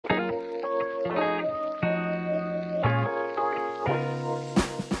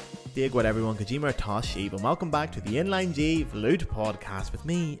Sieg what everyone Kojima Toshi, and welcome back to the Inline G Flute podcast with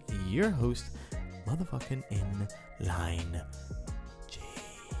me, your host, motherfucking Inline G.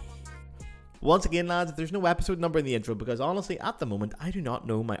 Once again, lads, there's no episode number in the intro because honestly, at the moment, I do not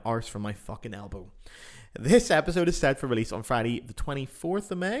know my arse from my fucking elbow. This episode is set for release on Friday, the 24th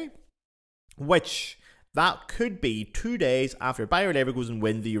of May, which that could be 2 days after Bayer Leverkusen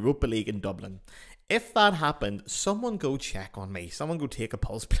win the Europa League in Dublin. If that happened, someone go check on me. Someone go take a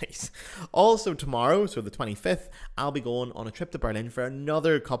pulse, please. Also tomorrow, so the 25th, I'll be going on a trip to Berlin for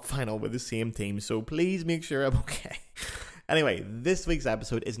another cup final with the same team. So please make sure I'm okay. Anyway, this week's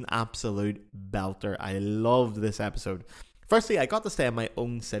episode is an absolute belter. I loved this episode. Firstly, I got to stay in my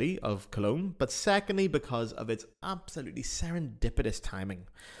own city of Cologne, but secondly, because of its absolutely serendipitous timing.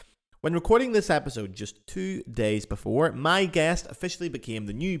 When recording this episode just 2 days before, my guest officially became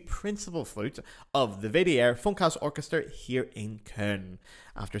the new Principal Flute of the WDR Funkhausorchester here in Köln,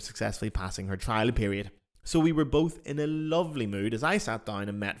 after successfully passing her trial period. So we were both in a lovely mood as I sat down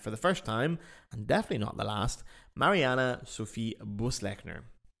and met for the first time, and definitely not the last, Marianna Busslechner.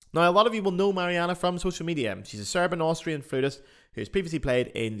 Now, a lot of you will know Marianna from social media. She's a Serbian-Austrian flutist who has previously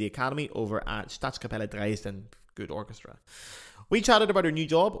played in the academy over at Staatskapelle Dresden. Good orchestra. We chatted about her new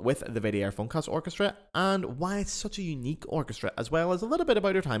job with the WDR Funkhausorchester and why it's such a unique orchestra, as well as a little bit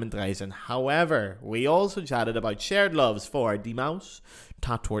about her time in Dresden. However, we also chatted about shared loves for Die Maus,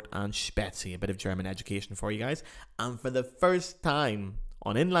 Tatort and Spezi, a bit of German education for you guys. And for the first time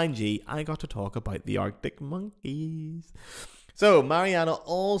on Inline G, I got to talk about the Arctic monkeys. So, Marianna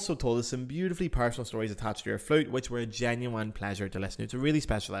also told us some beautifully personal stories attached to her flute, which were a genuine pleasure to listen to. It's a really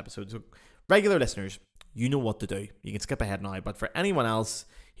special episode, so regular listeners, you know what to do. You can skip ahead now, but for anyone else,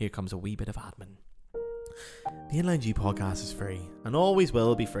 here comes a wee bit of admin. The Inline G podcast is free, and always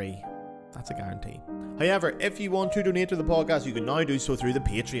will be free. That's a guarantee. However, if you want to donate to the podcast, you can now do so through the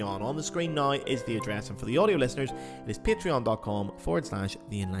Patreon. On the screen now is the address, and for the audio listeners, it is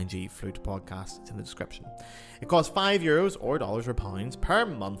patreon.com/the Inline G Flute podcast. It's in the description. It costs €5 or dollars or pounds per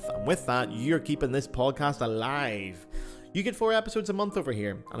month, and with that, you're keeping this podcast alive. You get 4 episodes a month over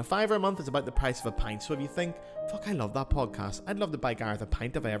here, and a $5 a month is about the price of a pint. So if you think, fuck, I love that podcast, I'd love to buy Gareth a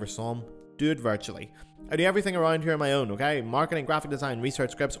pint if I ever saw him, do it virtually. I do everything around here on my own, okay? Marketing, graphic design,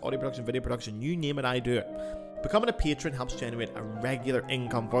 research, scripts, audio production, video production, you name it, I do it. Becoming a patron helps generate a regular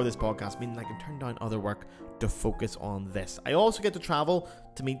income for this podcast, meaning I can turn down other work to focus on this. I also get to travel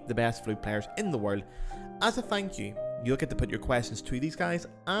to meet the best flute players in the world. As a thank you, you'll get to put your questions to these guys,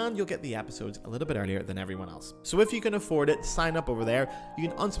 and you'll get the episodes a little bit earlier than everyone else. So if you can afford it, sign up over there. You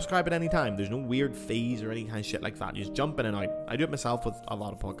can unsubscribe at any time. There's no weird fees or any kind of shit like that. You just jump in and out. I do it myself with a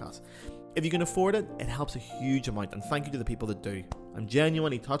lot of podcasts. If you can afford it, it helps a huge amount, and thank you to the people that do. I'm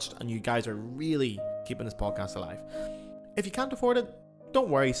genuinely touched, and you guys are really keeping this podcast alive. If you can't afford it, don't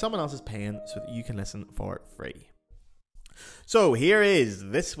worry, someone else is paying so that you can listen for free. So here is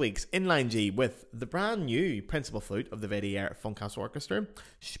this week's Inline G with the brand new Principal Flute of the WDR Funkhausorchester,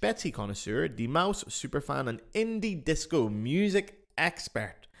 Spezi connoisseur, Die Maus superfan, and indie disco music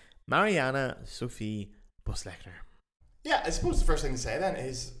expert, Marianna Busslechner. Yeah, I suppose the first thing to say then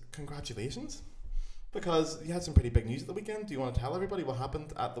is congratulations, because you had some pretty big news at the weekend. Do you want to tell everybody what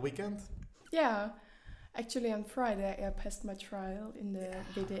happened at the weekend? Yeah. Actually, on Friday, I passed my trial in the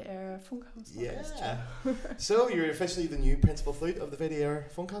WDR Funkhausorchester. Yeah. So, you're officially the new Principal Flute of the WDR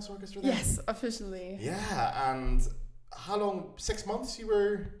Funkhausorchester then? Yes, officially. Yeah, and how long? 6 months you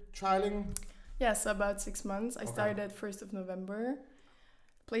were trialing? Yes, about 6 months. I started 1st of November.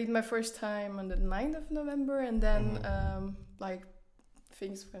 Played my first time on the 9th of November, and then,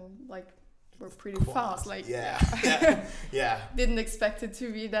 things were pretty fast. Yeah. Didn't expect it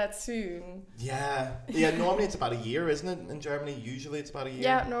to be that soon. Yeah. Normally it's about a year, isn't it? In Germany, usually it's about a year.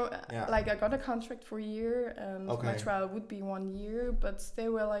 I got a contract for a year, and my trial would be 1 year, but they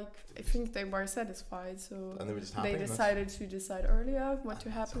were I think they were satisfied, so and they were just happy. They decided to decide earlier what to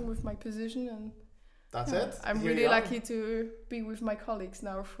happen with my position, and that's it. I'm really lucky to be with my colleagues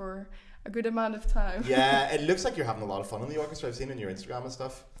now for a good amount of time. Yeah, it looks like you're having a lot of fun in the orchestra. I've seen on your Instagram and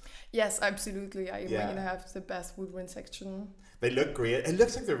stuff. Yes, absolutely. I mean, I have the best woodwind section. They look great. It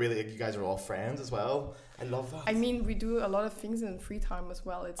looks like they're really, you guys are all friends as well. I love that. I mean, we do a lot of things in free time as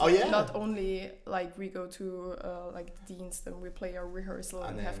well. It's not only we go to the Dienst and we play our rehearsal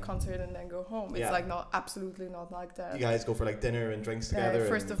and have concert and then go home. It's absolutely not like that. You guys go for dinner and drinks together.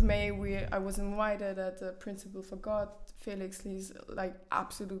 1st of May, I was invited at the Principal Forgot. Felix, he's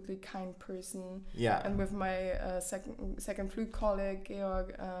absolutely kind person. Yeah. And with my second flute colleague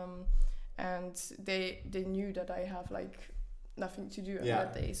Georg, and they knew that I have nothing to do on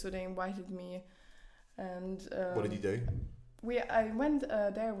that day, so they invited me. And what did you do? I went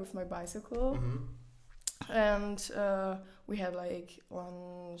there with my bicycle, and we had like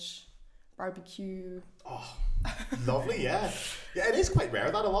lunch, barbecue. Oh, lovely, yeah. Yeah, it is quite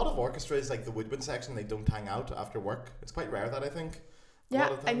rare that a lot of orchestras, like the woodwind section, they don't hang out after work. It's quite rare that, I think.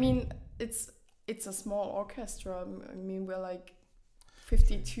 Yeah, I mean, it's a small orchestra. I mean, we're like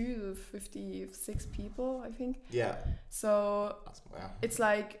 52 to 56 people, I think. Yeah. So it's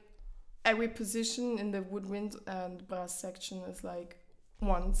like every position in the woodwind and brass section is like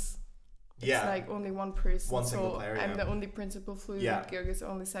once. Yeah. It's like only one person. One single player, I'm the only principal flute. Yeah. Georg is the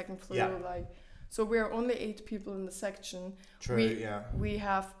only second flute. Yeah. Like, so we're only 8 people in the section. True, yeah. We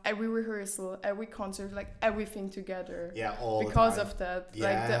have every rehearsal, every concert, like everything together. Yeah, all because the time. of that. Yeah.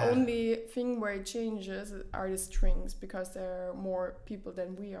 Like the only thing where it changes are the strings, because there are more people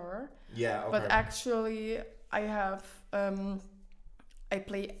than we are. Yeah, okay. But actually I have I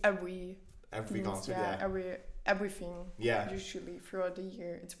play every concert, everything usually throughout the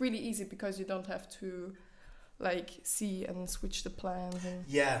year. It's really easy because you don't have to like see and switch the plans and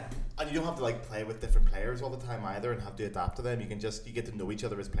and you don't have to like play with different players all the time either and have to adapt to them. You get to know each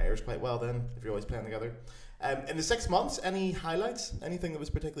other as players quite well then if you're always playing together. In the 6 months, any highlights? Anything that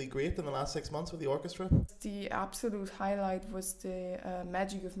was particularly great in the last 6 months with the orchestra? The absolute highlight was the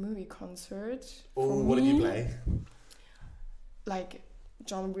Magic of Movie concert. Oh, what did you play? Like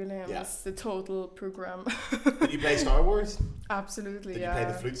John Williams, the total program. Did you play Star Wars? Absolutely, Did you play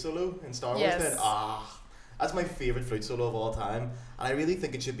the flute solo in Star Wars then? That's my favourite flute solo of all time, and I really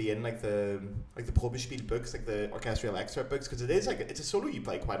think it should be in like the Probespiel books, like the orchestral excerpt books, because it's a solo you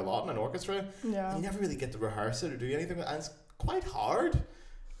play quite a lot in an orchestra. Yeah. You never really get to rehearse it or do anything, and it's quite hard.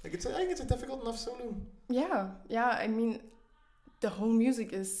 Like I think it's a difficult enough solo. Yeah. I mean, the whole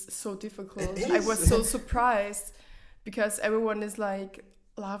music is so difficult. I was so surprised because everyone is like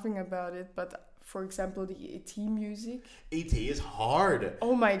laughing about it, but. For example, the ET music. ET is hard.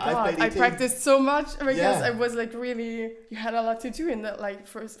 Oh my god! I practiced so much because I was like really. You had a lot to do in that. Like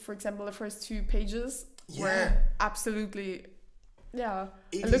for example, the first 2 pages were absolutely. Yeah,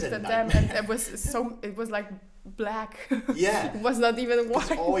 I looked at them and it was like black. Yeah, it was not even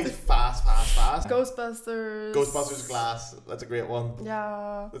white. It's always fast. Ghostbusters. Ghostbusters Glass. That's a great one.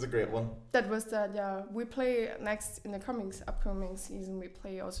 Yeah. That's a great one. That was that. Yeah, we play next in the upcoming season. We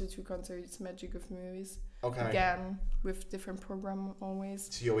play also 2 concerts, Magic of Movies. Okay. Again with different program always.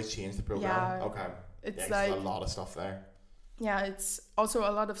 So you always change the program. Yeah. Okay. It's like a lot of stuff there. Yeah, it's also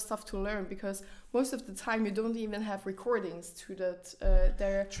a lot of stuff to learn because most of the time you don't even have recordings to that.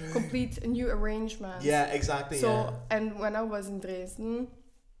 They're complete new arrangements. Yeah, exactly. So and when I was in Dresden,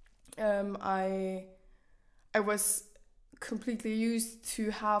 I was completely used to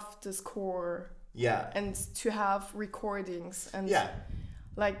have the score. Yeah. And to have recordings and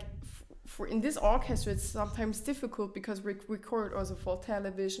like for in this orchestra it's sometimes difficult because we record also for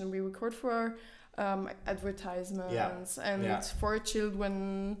television. We record for advertisements and for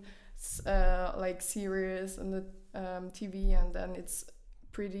children like series and the TV, and then it's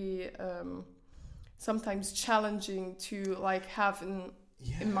pretty sometimes challenging to like have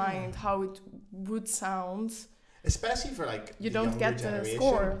in mind how it would sound, especially for like you don't get generation. The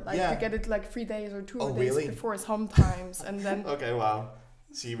score like you get it like 3 days or 2 days really? Before sometimes and then okay, wow.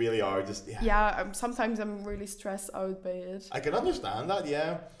 So you really are just sometimes I'm really stressed out by it. I can understand that.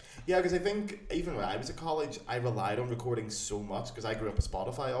 Yeah, because I think even when I was at college, I relied on recordings so much because I grew up with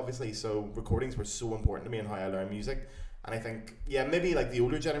Spotify, obviously. So recordings were so important to me in how I learned music. And I think, maybe like the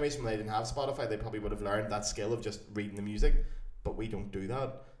older generation, when they didn't have Spotify, they probably would have learned that skill of just reading the music. But we don't do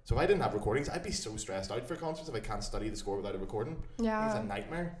that. So if I didn't have recordings, I'd be so stressed out for concerts if I can't study the score without a recording. Yeah. It's a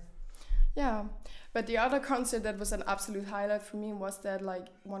nightmare. Yeah. But the other concert that was an absolute highlight for me was that like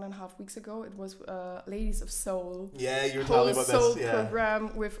 1.5 weeks ago. It was Ladies of Soul. Yeah, you were telling me about this. Soul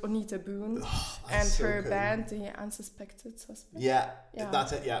program with Onita Boone and so her cool. band, the Unsuspected Suspects. Yeah,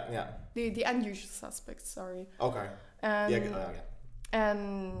 that's it. Yeah. The Unusual Suspects. Sorry. Okay.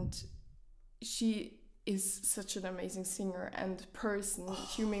 And she is such an amazing singer and person,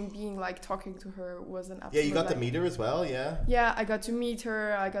 human being. Like talking to her was an absolute. Yeah, you got to meet her as well. Yeah, I got to meet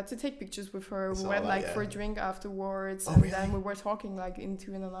her. I got to take pictures with her. We went for a drink afterwards, and really? then we were talking like into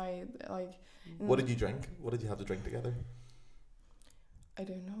the night. Like, what did you drink? What did you have to drink together? I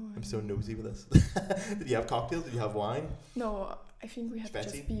don't know. I'm so nosy with this. Did you have cocktails? Did you have wine? No, I think we had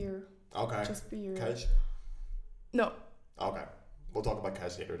Spezi? just beer. Okay. Just beer. Couch? No. Okay. We'll talk about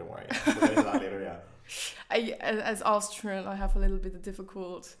Cash later, don't worry. We'll get into that later, yeah. As Austrian, I have a little bit of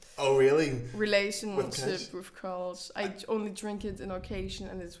difficult relationship with Kolsch. I only drink it in occasion,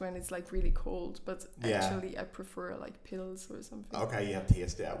 and it's when it's like really cold. But actually, I prefer like pills or something. Okay, you have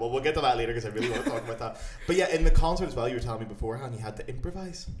taste, yeah. Well, we'll get to that later because I really want to talk about that. But yeah, in the concert as well, you were telling me beforehand you had to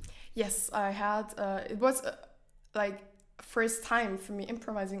improvise. Yes, I had. It was like first time for me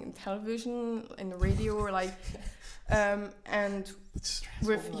improvising in television, in the radio, or like. And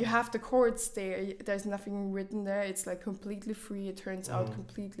with you have the chords there, there's nothing written there, it's like completely free, it turns out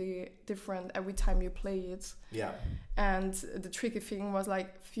completely different every time you play it. Yeah. And the tricky thing was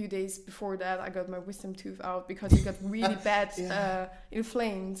like a few days before that I got my wisdom tooth out because it got really bad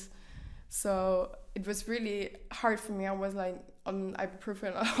inflamed, so it was really hard for me. I was like on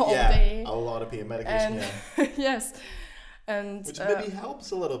ibuprofen all day, a lot of pain medication, yes. And which maybe helps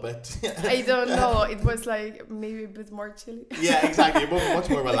a little bit. I don't know. It was like maybe a bit more chilly. Yeah, exactly. You're much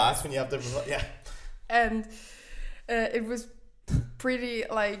more relaxed when you have different. Yeah. And it was pretty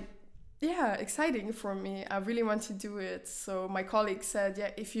like exciting for me. I really want to do it. So my colleague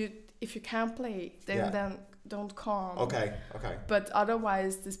said, if you can't play, then don't come. Okay. But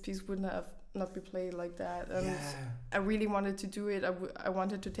otherwise, this piece wouldn't have not be played like that. And I really wanted to do it. I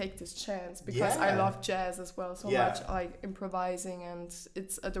wanted to take this chance because I love jazz as well so much, like improvising, and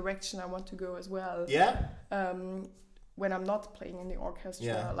it's a direction I want to go as well. When I'm not playing in the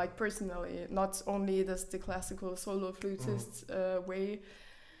orchestra, like personally, not only the classical solo flutist way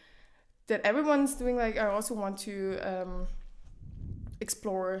that everyone's doing. Like I also want to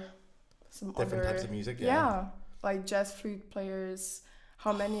explore some different types of music. Like jazz flute players.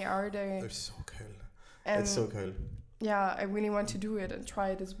 How many are there? They're so cool. And it's so cool. Yeah, I really want to do it and try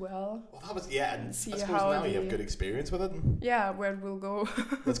it as well. Well, that was, and see I suppose now you have good experience with it. Yeah, where it will go.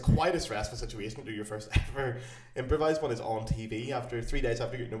 That's quite a stressful situation to do your first ever improvised one is on TV after 3 days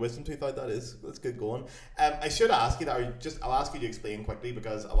after getting a wisdom tooth out. That's good going. I should ask you that, I'll ask you to explain quickly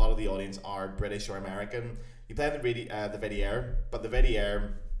because a lot of the audience are British or American. You play in the WDR, but the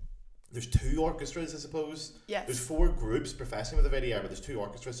WDR, there's 2 orchestras, I suppose. Yes. There's 4 groups professionally with the WDR, but there's 2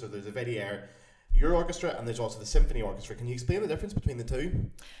 orchestras. So there's the WDR, your orchestra, and there's also the symphony orchestra. Can you explain the difference between the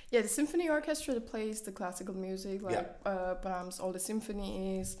 2? Yeah, the symphony orchestra that plays the classical music, like Brahms, all the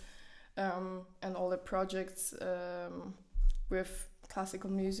symphonies, and all the projects with classical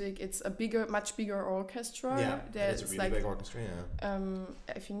music. It's a much bigger orchestra. Yeah, it's a really big orchestra. Yeah.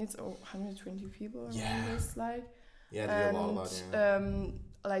 I think it's 120 people. It's like. Yeah, they do a lot of that. Yeah.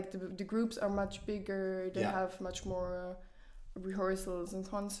 Like the groups are much bigger. They have much more rehearsals and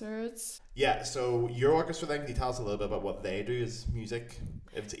concerts. Yeah, so your orchestra then, can you tell us a little bit about what they do as music?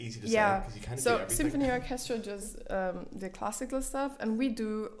 If it's easy to say, because you kind of do everything. So symphony orchestra does the classical stuff, and we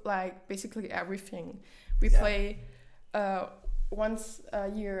do like basically everything. We play once a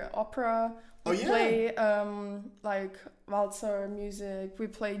year opera. We play like waltzer music. We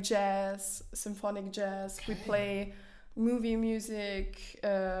play jazz, symphonic jazz. We play movie music,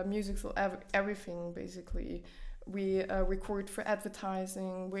 musical, everything basically. We record for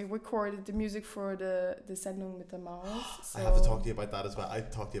advertising. We recorded the music for the Sendung mit der Maus. So I have to talk to you about that as well. I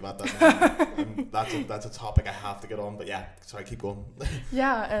talk to you about that now. That's a topic I have to get on. But sorry, keep going.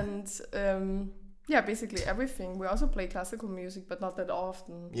 And basically everything. We also play classical music, but not that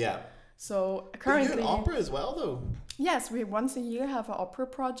often. Yeah. So currently, you do opera as well, though. Yes, we once a year have an opera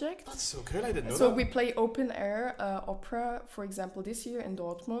project. That's so cool! I didn't know that. So we play open air opera, for example, this year in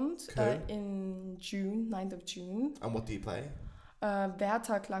Dortmund, in June, 9th of June. And what do you play?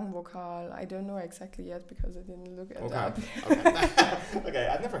 Werther Klangvokal. I don't know exactly yet because I didn't look at that. Okay,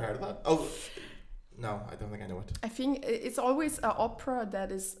 I've never heard of that. Oh, no, I don't think I know it. I think it's always an opera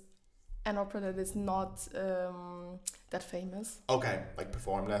that is not that famous. Okay, like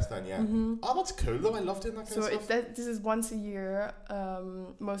perform less than, Mm-hmm. Oh, that's cool though. I love doing that kind of stuff. This is once a year,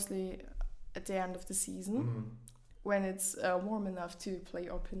 mostly at the end of the season, when it's warm enough to play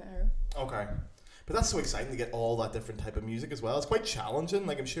open air. Okay. But that's so exciting to get all that different type of music as well. It's quite challenging.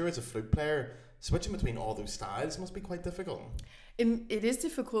 Like I'm sure as a flute player, switching between all those styles must be quite difficult. It is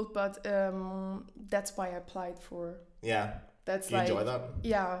difficult, but that's why I applied for. Yeah. That's you enjoy that?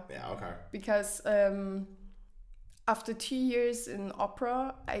 Yeah. Yeah, okay. Because after 2 years in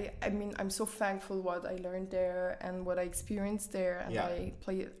opera, I mean, I'm so thankful what I learned there and what I experienced there. And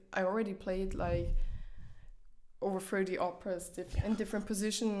I already played like over 30 operas in different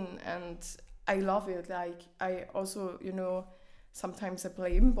positions, and I love it. Like I also, sometimes I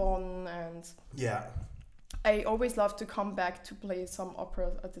play in Bonn, and I always love to come back to play some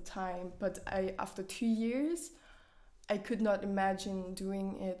opera at the time. But after 2 years, I could not imagine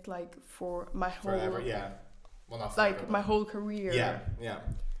doing it like for my whole Well, not like forever, my whole career. Yeah.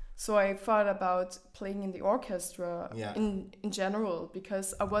 So I thought about playing in the orchestra in general,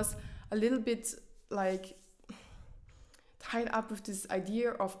 because I was a little bit like tied up with this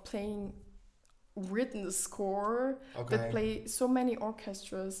idea of playing written score that play so many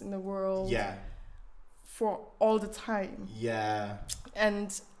orchestras in the world for all the time. Yeah.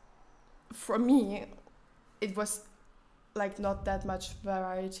 And for me, it was like not that much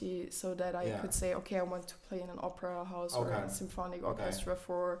variety, so that I could say, okay, I want to play in an opera house or a symphonic orchestra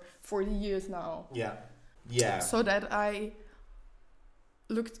for 40 years now. Yeah. So that I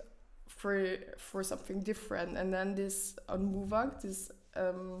looked for something different, and then this on Muvak, this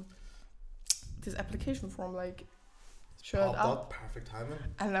application form like showed up. Perfect timing.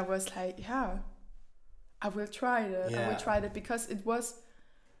 And I was like, I will try it. I will try it, because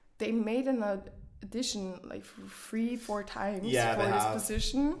they made an audition like 3-4 times for this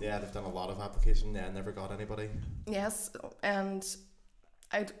position. Yeah, they've done a lot of application. Yeah, never got anybody. Yes, and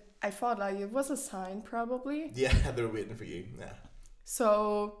I thought like it was a sign probably. Yeah, they were waiting for you. Yeah.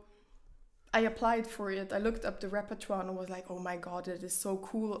 So I applied for it. I looked up the repertoire and was like, oh my god, it is so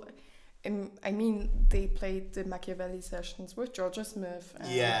cool. And I mean, they played the Machiavelli sessions with Georgia Smith and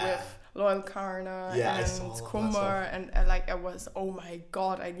with Loyal Karna and Kumar, and like I was, oh my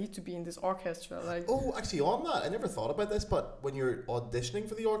god, I need to be in this orchestra. Like, oh, actually, on that, I never thought about this, but when you're auditioning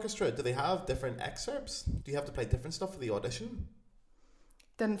for the orchestra, do they have different excerpts? Do you have to play different stuff for the audition?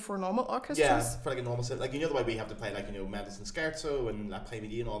 Than for normal orchestras? Yeah, for like a normal, like, you know the way we have to play like, you know, Medicine Scherzo and La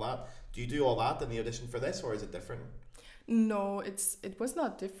Prémidi and all that. Do you do all that in the audition for this, or is it different? No, it was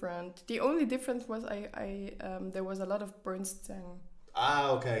not different. The only difference was I there was a lot of Bernstein.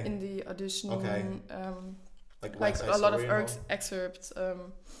 Okay. In the audition. Okay. Like a lot of excerpts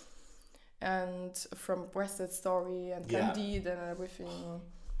and from West Side Story and Candide and everything.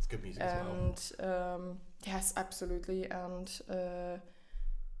 It's good music as well. Yes, absolutely, and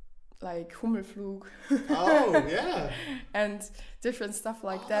like Hummelflug. Oh yeah. And different stuff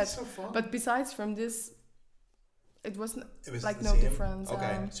like that. That's so fun. But besides from this, it was like no same difference.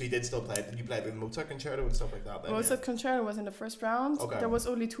 Okay, so you did still play. Did you play the Mozart concerto and stuff like that? Then, Mozart concerto was in the first round. Okay. There was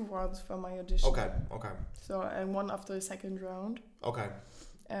only 2 rounds for my audition. Okay. So and one after the second round. Okay.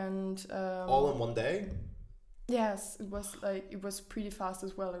 And all in one day? Yes, it was pretty fast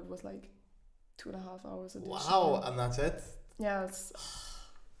as well. It was like 2.5 hours audition. Wow, and that's it? Yeah, it's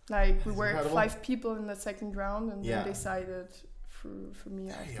like we were incredible. 5 people in the second round, and then decided for me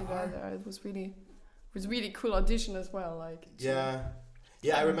after that. It was really cool audition as well. Like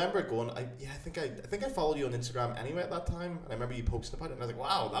I remember going. I think I followed you on Instagram anyway at that time, and I remember you posting about it, and I was like,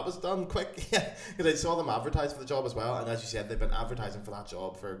 wow, that was done quick. Yeah, because I saw them advertise for the job as well, and as you said, they've been advertising for that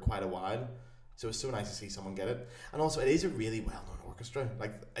job for quite a while. So it's so nice to see someone get it, and also it is a really well-known orchestra.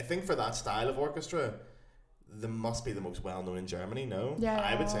 Like I think for that style of orchestra, they must be the most well-known in Germany. No,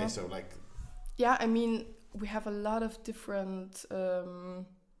 I would say so. Like, yeah, I mean, we have a lot of different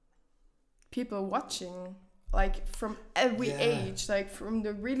people watching, like from every age, like from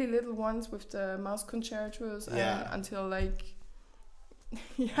the really little ones with the mouse concertos until like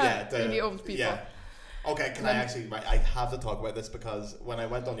really old people. Yeah. Okay, I have to talk about this, because when I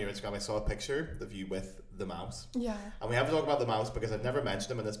went on your Instagram, I saw a picture of you with the mouse. Yeah. And we have to talk about the mouse because I've never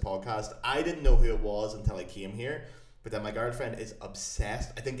mentioned him in this podcast. I didn't know who it was until I came here, but then my girlfriend is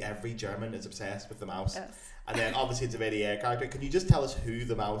obsessed. I think every German is obsessed with the mouse. Yes. And then obviously it's a WDR character. Can you just tell us who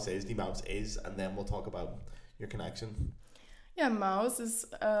the mouse is, and then we'll talk about your connection? Yeah, mouse is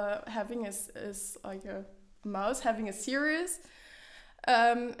having a series.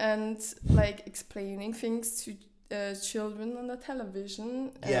 And like explaining things to children on the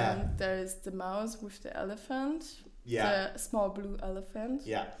television. And there's the mouse with the elephant, the small blue elephant.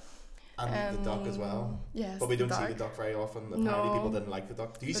 Yeah, and the duck as well. Yes, but we don't see the duck very often. Apparently, people didn't like the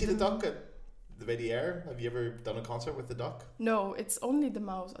duck. Do you see the duck at the WDR? Have you ever done a concert with the duck? No, it's only the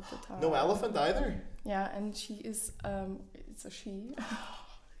mouse at the time. No elephant either. Yeah, and she is. It's a she.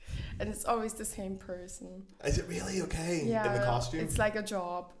 And it's always the same person. Is it really? Okay. Yeah. In the costume? It's like a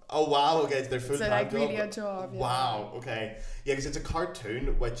job. Oh, wow. Okay. It's their full-time job. It's like really a job. Yeah. Wow. Okay. Yeah, because it's a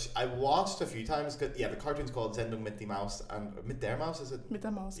cartoon, which I watched a few times. The cartoon's called Sendung mit die Maus. And mit der Maus, is it? Mit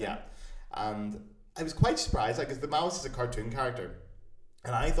der Maus. Yeah. And I was quite surprised, because the mouse is a cartoon character.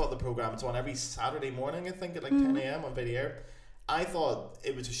 And I thought the program, it's on every Saturday morning, I think, at like 10 a.m. on WDR. I thought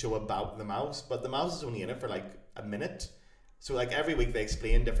it was a show about the mouse, but the mouse is only in it for like a minute. So like every week they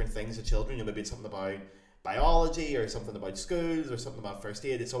explain different things to children. You know, maybe it's something about biology or something about schools or something about first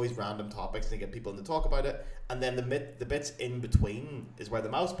aid. It's always random topics to get people in to talk about it. And then the bits in between is where the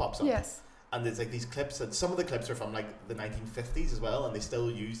mouse pops up. Yes. And there's like these clips, and some of the clips are from like the 1950s as well, and they still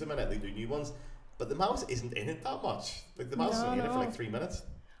use them, and they do new ones. but the mouse isn't in it that much. Like the mouse is only in it for like 3 minutes.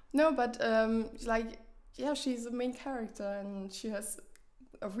 No, but like, yeah, she's the main character and she has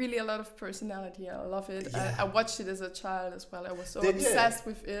really a lot of personality. I love it. Yeah. I watched it as a child as well. I was so obsessed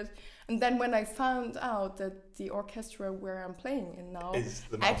with it. And then when I found out that the orchestra where I'm playing in now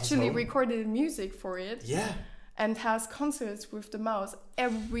actually recorded music for it, and has concerts with the mouse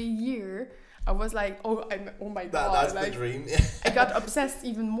every year, I was like, oh my god, that's like, the dream. I got obsessed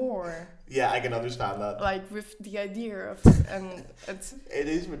even more. Yeah, I can understand that. Like with the idea of and it's. It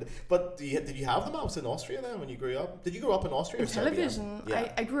is, but did you have the mouse in Austria then when you grew up? Did you grow up in Austria? In or television,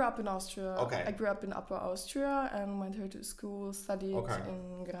 yeah. I grew up in Austria. Okay. I grew up in Upper Austria and went here to school, studied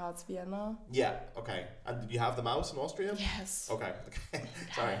in Graz, Vienna. Yeah. Okay. And did you have the mouse in Austria? Yes. Okay.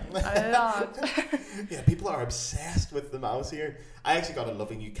 Sorry. A lot. Yeah, people are obsessed with the mouse here. I actually got a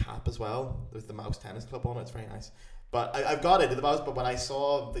lovely new cap as well with the Mouse Tennis Club on it. It's very nice. But I've got into the mouse, but when I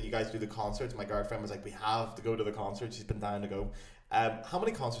saw that you guys do the concerts, my girlfriend was like, we have to go to the concert. She's been dying to go. How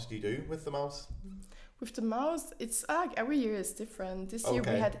many concerts do you do with the mouse? With the mouse, it's like every year is different. This year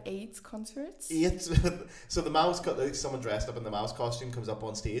we had 8 concerts. 8? So the mouse, like someone dressed up in the mouse costume comes up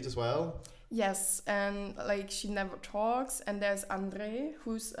on stage as well? Yes, and like she never talks. And there's Andre,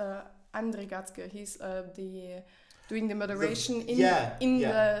 who's Andre Gatzke. He's doing the moderation in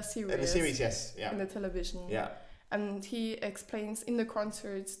the series. In the series, yes. Yeah. In the television. Yeah. And he explains in the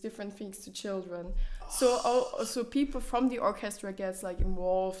concerts different things to children. So people from the orchestra gets like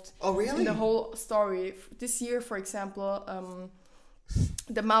involved in the whole story. This year, for example,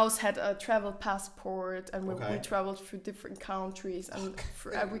 the mouse had a travel passport, and we traveled through different countries. And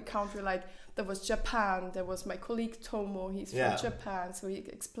for every country, like there was Japan. There was my colleague Tomo. He's from Japan, so he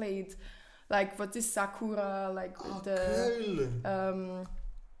explained like what is sakura, like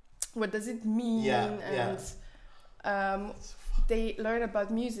what does it mean, and they learn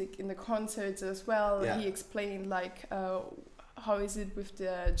about music in the concerts as well. He explained like how is it with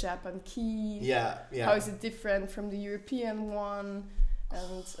the Japan key, how is it different from the European one,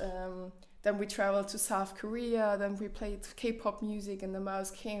 and then we traveled to South Korea. Then we played K-pop music, and the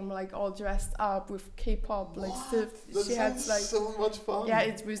mouse came like all dressed up with K-pop like stuff. She had like so much fun. Yeah,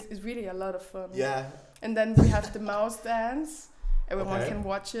 it's really a lot of fun. Yeah. And then we have the mouse dance. Everyone can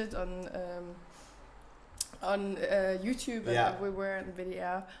watch it on YouTube and everywhere on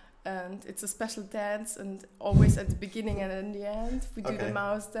WDR. And it's a special dance, and always at the beginning and in the end we do the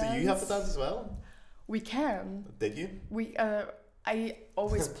mouse dance. Do you have the dance as well? We can. Did you? I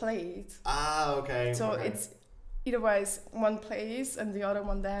always played. Okay. So it's either ways one plays and the other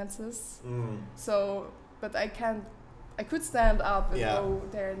one dances. So, but I could stand up and go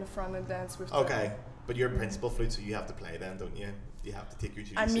there in the front and dance with them. But you're a principal flute, so you have to play then, don't you? You have to take your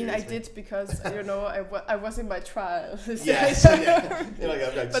duties seriously. I did because I was in my trial. Yes.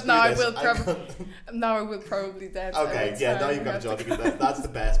 But now I will probably dance. Okay, now you've got a job. That's the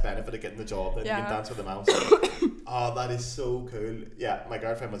best benefit of getting the job. Then you can dance with the mouse. Oh, that is so cool. Yeah, my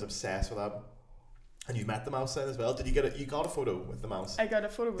girlfriend was obsessed with that. And you met the mouse then as well? Did you get you got a photo with the mouse? I got a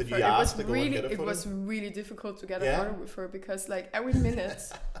photo with her. It was really difficult to get a photo with her because like every minute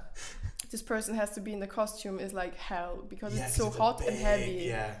this person has to be in the costume is like hell because it's so hot and heavy.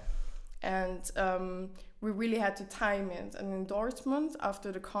 Yeah. And we really had to time it. An endorsement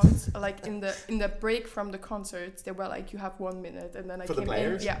after the concert, like in the break from the concerts, they were like, you have 1 minute, and then I came in.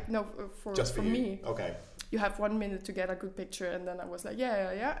 Players? Yeah, no, for me. Okay. You have 1 minute to get a good picture, and then I was like,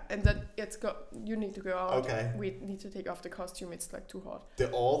 yeah, and then you need to go out. Okay. We need to take off the costume. It's like too hot.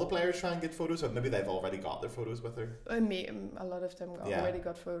 Did all the players try and get photos, or maybe they've already got their photos with her? A lot of them already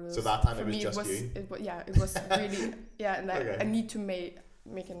got photos. So that time it was just you. It was really and I need to make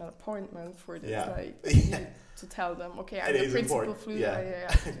an appointment for this, to tell them, okay, I'm the Principal Flute.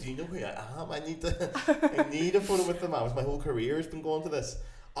 Do you know who I am? I need a photo with the mouse. My whole career has been going to this.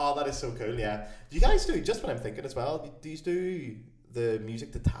 Oh, that is so cool, yeah. Do you guys do, just what I'm thinking as well, do you do the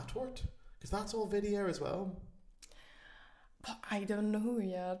music to Tatort? Because that's all WDR as well. I don't know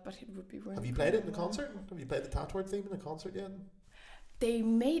yet, but it would be really Have you played it in the concert? Have you played the Tatort theme in the concert yet? They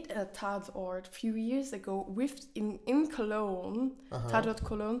made a Tatort a few years ago in Cologne, Tatort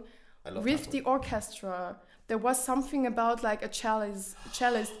Cologne, with the orchestra. There was something about like a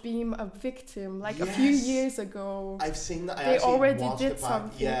cellist being a victim, like a few years ago. I've seen that. They already did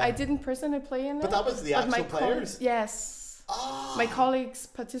something. Yeah. I didn't personally play in it. But that was the actual players? Yes. Oh. My colleagues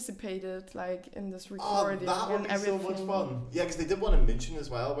participated like in this recording. That would be so much fun. Yeah, because they did one in München as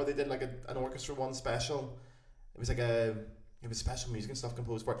well, where they did like an orchestra one special. It was like it was special music and stuff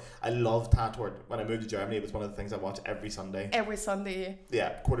composed for it. I love Tatort. When I moved to Germany, it was one of the things I watch every Sunday. Every Sunday.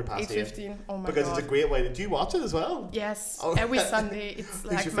 Yeah, 8:15. Oh my god. Because it's a great way. Do you watch it as well? Yes, every Sunday. It's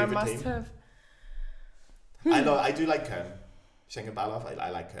like my must-have. I know, I do like Köln. Schengen-Baloff, I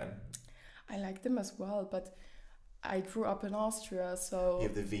like Köln. I like them as well, but I grew up in Austria, so... You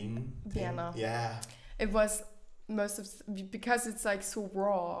have the Vienna. Yeah. It was because it's like so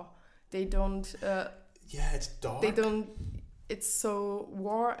raw, they don't... yeah, it's dark. They don't... It's so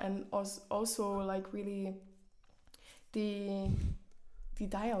raw, and also like really... The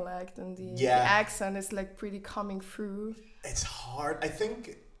dialect and the accent is like pretty coming through. It's hard.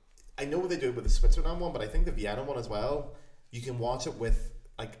 I know they do it with the Switzerland one, but I think the Vienna one as well, you can watch it with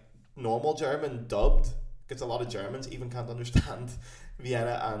like normal German dubbed, because a lot of Germans even can't understand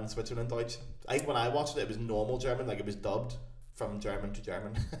Vienna and Switzerland Deutsch. I think when I watched it, it was normal German, like it was dubbed from German to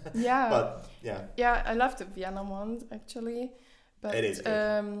German. Yeah. But yeah. Yeah, I love the Vienna one actually. But it is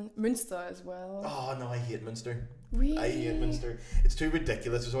good. Münster as well. Oh no, I hate Münster. Really? I hate Münster. It's too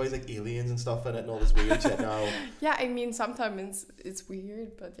ridiculous. There's always like aliens and stuff in it and all this weird shit now. Yeah, I mean sometimes it's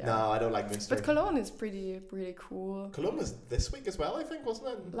weird, but yeah. No, I don't like Münster. But Cologne is pretty cool. Cologne was this week as well, I think, wasn't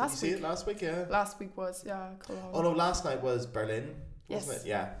it? Did you see it last week? Yeah. Last week was Cologne. Oh no, last night was Berlin, wasn't Yes. it?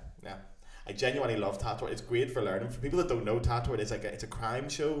 Yeah. I genuinely love Tatort. It's great for learning. For people that don't know, Tatort is like it's a crime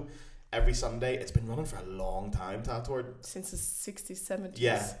show. Every Sunday. It's been running for a long time, Tatort. Since the 60s, 70s.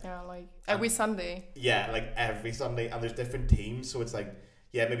 Yeah. Yeah, like every Sunday. Yeah, like every Sunday. And there's different teams. So it's like,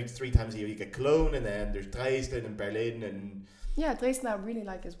 yeah, maybe 3 times a year you get Cologne, and then there's Dresden and Berlin. And yeah, Dresden I really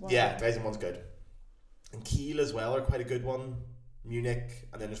like as well. Yeah, Dresden one's good. And Kiel as well are quite a good one. Munich.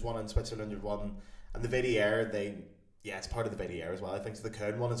 And then there's one in Switzerland. There's one. And the WDR, it's part of the WDR as well. I think so. The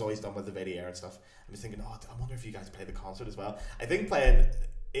Köln one is always done with the WDR and stuff. I'm just thinking, I wonder if you guys play the concert as well. I think playing...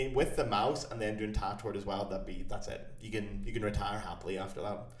 with the mouse and then doing Tatort as well, that's it. You can retire happily after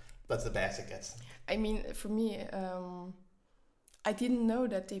that. That's the best it gets. I mean, for me, I didn't know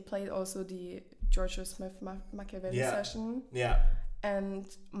that they played also the Georgia Smith Machiavelli session. Yeah. And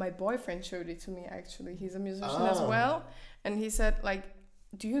my boyfriend showed it to me actually. He's a musician as well, and he said like,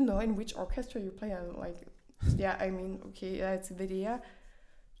 "Do you know in which orchestra you play?" I'm like, "Yeah, I mean, okay, it's a WDR.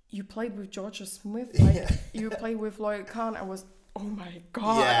 You played with Georgia Smith, like you played with Lloyd Kahn." I was. Oh my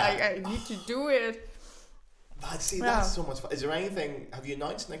god, I need to do it. That's so much fun. Is there anything, have you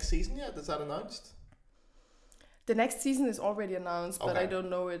announced next season yet? Is that announced? The next season is already announced, but I don't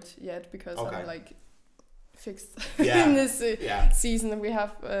know it yet because I'm like fixed in this season. We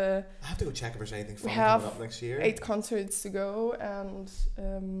have... I have to go check if there's anything fun coming up next year. 8 concerts to go and...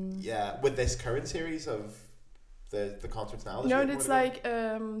 with this current series of... The concerts now? No, it's like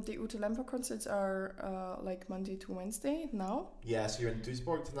the Ute Lemper concerts are like Monday to Wednesday now. Yeah, so you're in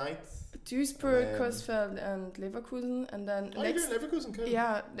Duisburg tonight? Duisburg, Coesfeld and Leverkusen. And then you're in Leverkusen, cool.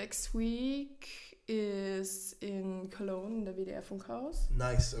 Yeah, next week is in Cologne, the WDR Funkhaus.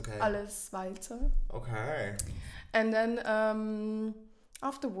 Nice, okay. Alles Walzer. Okay. And then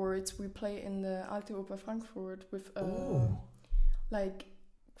afterwards we play in the Alte Oper Frankfurt with like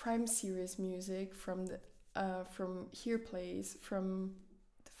crime series music from the from here plays from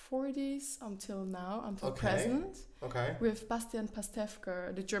the 40s until now, until present. Okay. With Bastian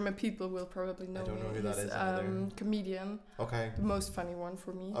Pastewka. The German people will probably know him. I don't know who that is either. Comedian. Okay. The most funny one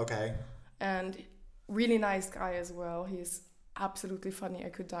for me. Okay. And really nice guy as well. He's absolutely funny. I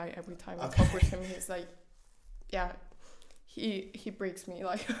could die every time I talk with him. He's like, he breaks me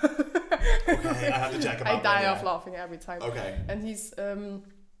like. Okay, I have to check him out. I die of laughing every time. Okay. And he's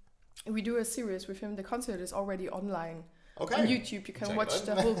we do a series with him. The concert is already online. Okay. On YouTube, you can watch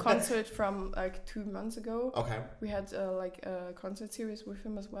the whole concert from like 2 months ago. Okay. We had like a concert series with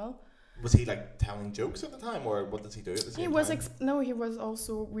him as well. Was he like telling jokes at the time, or what does he do at the same time? He was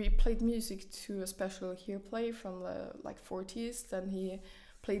also. We played music to a special Here play from the like 40s. Then he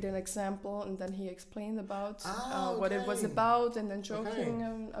played an example, and then he explained about what it was about, and then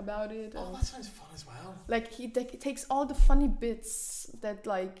joking about it. Oh, that sounds fun as well. Like he takes all the funny bits that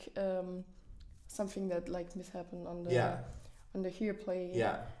like something that like mishappened on the Here play,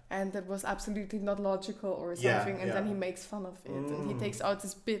 and that was absolutely not logical or something, and then he makes fun of it, and he takes out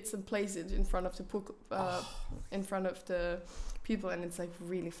his bits and plays it in front of the people, and it's like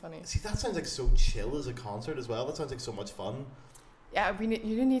really funny. See, that sounds like so chill as a concert as well. That sounds like so much fun. Yeah,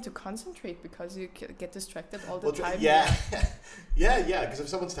 you need to concentrate because you get distracted all the time. Yeah, because if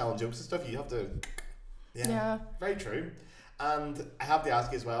someone's telling jokes and stuff, you have to... Yeah, very true. And I have to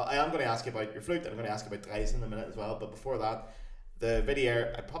ask you as well, I am going to ask you about your flute, and I'm going to ask you about Dresden in a minute as well, but before that, the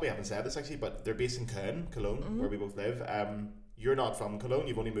WDR, I probably haven't said this actually, but they're based in Cologne, where we both live. You're not from Cologne,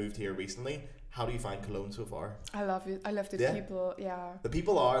 you've only moved here recently. How do you find Cologne so far? I love it. I love the people, The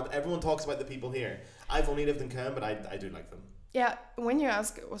people everyone talks about the people here. I've only lived in Cologne, but I do like them. Yeah, when you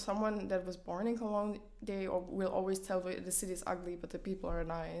ask someone that was born in Cologne, they will always tell you the city is ugly, but the people are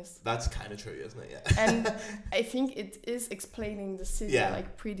nice. That's kind of true, isn't it? Yeah. And I think it is explaining the city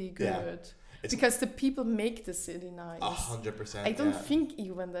like pretty good. Yeah. Because the people make the city nice. 100%. I don't think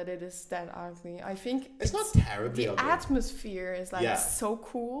even that it is that ugly. I think it's not terribly ugly. The atmosphere is like so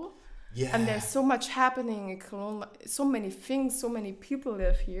cool. Yeah. And there's so much happening in Cologne. So many things, so many people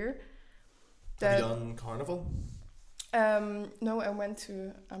live here. Have you done Carnival? No, I went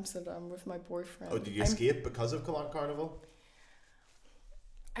to Amsterdam with my boyfriend. Oh, did you escape because of Cologne Carnival?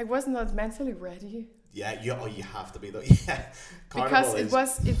 I was not mentally ready. Yeah, you have to be though. Yeah, Carnival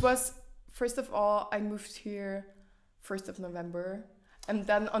because it was first of all I moved here 1st of November, and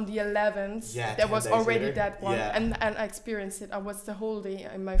then on the 11th there was already later. That one, and I experienced it. I was the whole day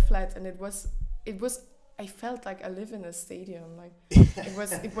in my flat, and it was. I felt like I live in a stadium. Like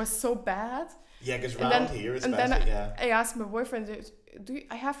it was so bad. Yeah, because around here, especially, and then I asked my boyfriend,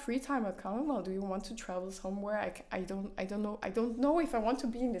 I have free time at Carnival? Do you want to travel somewhere? I don't know. I don't know if I want to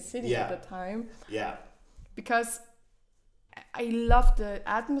be in the city at the time. Yeah. Because I love the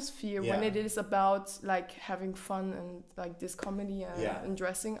atmosphere when it is about like having fun and like this comedy and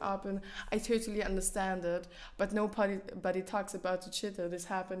dressing up, and I totally understand it. But nobody talks about the shit that is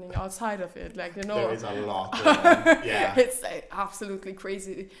happening outside of it. Like, you know, there is a lot going on. Yeah. It's absolutely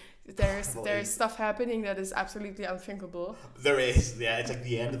crazy. There's stuff happening that is absolutely unthinkable. There is, it's like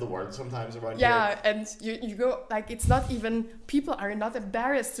the end of the world sometimes around here. Yeah, and you go like, it's not even, people are not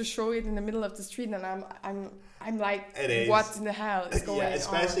embarrassed to show it in the middle of the street, and I'm like, what in the hell is going on? Yeah,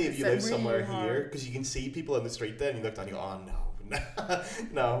 especially if you live somewhere here, because you can see people in the street there, and you look down and you go, oh no.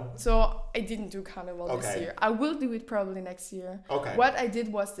 No. So I didn't do Carnival this year. I will do it probably next year. Okay. What I did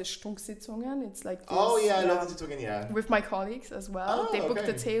was the Stunksitzungen. It's like this, I love the Sitzungen, with my colleagues as well. They booked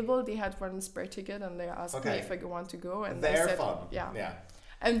the table. They had one spare ticket, and they asked me if I want to go. And they're I said, fun. Yeah.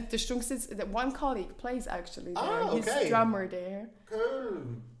 And the Stunksitz, that one colleague plays actually there. He's drummer there.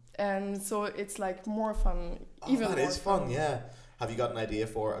 Cool. And so it's like more fun. Even that more is fun. Yeah. Have you got an idea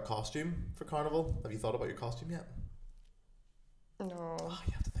for a costume for Carnival? Have you thought about your costume yet? No. Oh,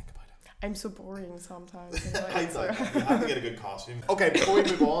 you have to think about it. I'm so boring sometimes. You know, I know. You have to get a good costume. Okay, before we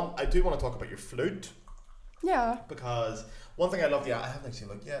move on, I do want to talk about your flute. Yeah. Because one thing I love, I haven't actually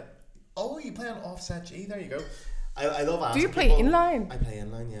looked yet. Oh, you play on offset G. There you go. I love asking. Do you play people, inline? I play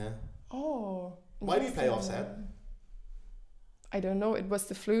inline, yeah. Oh. Why do you play offset? I don't know. It was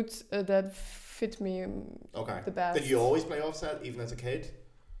the flute that fit me the best. Did you always play offset, even as a kid?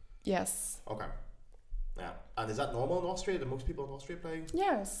 Yes. Okay. Yeah. And is that normal in Austria? Do most people in Austria play?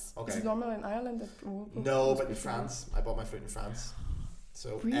 Yes. Okay. Is it normal in Ireland? No, but in France. I bought my flute in France.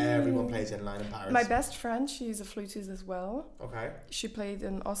 So everyone plays inline in Paris. My best friend, she's a flutist as well. Okay. She played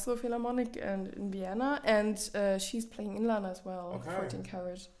in Oslo Philharmonic and in Vienna, and she's playing inline as well. Okay. 14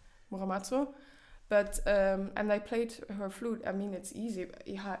 karat Muramatsu. But and I played her flute. I mean, it's easy.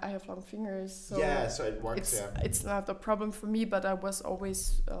 I have long fingers, so so it works. It's not a problem for me. But I was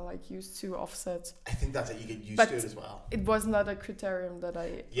always used to offset. I think that's it. You get used to it as well. It was not a criterion that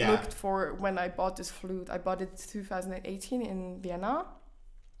I looked for when I bought this flute. I bought it 2018 in Vienna,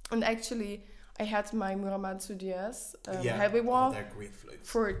 and actually I had my Muramatsu DS heavy wall they're great flutes.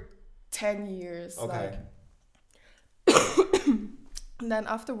 For 10 years. Okay. And then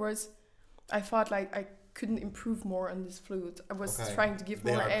afterwards, I thought like I couldn't improve more on this flute. I was trying to give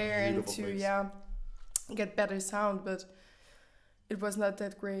more air and to get better sound, but it was not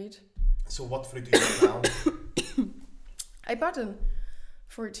that great. So what flute do you have now? I bought a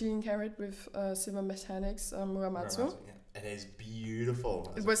 14 karat with silver mechanics Muramatsu. It is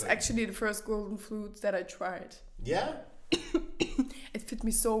beautiful. It was actually the first golden flute that I tried. Yeah? It fit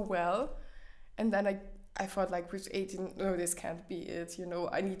me so well, and then I thought like with 18, no, this can't be it, you know,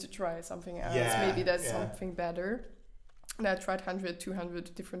 I need to try something else. Maybe that's something better. And I tried 100,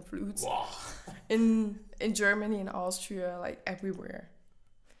 200 different flutes. Wow. in Germany, in Austria, like everywhere.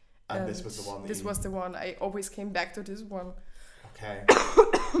 And this was the one This was the one. I always came back to this one. Okay.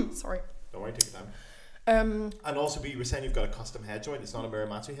 Sorry. Don't worry, take your time. And also, you were saying you've got a custom head joint. It's not a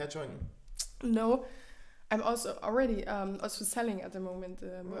Muramatsu head joint? No. I'm also already also selling at the moment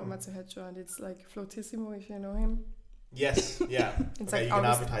the Muramatsu head joint. It's like Flotissimo, if you know him. Yes, yeah. It's okay, like you can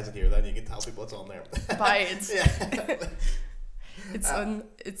advertise it here, then you can tell people it's on there. Buy it. It's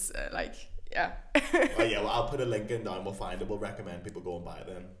well, I'll put a link in down. We'll find it. We'll recommend people go and buy it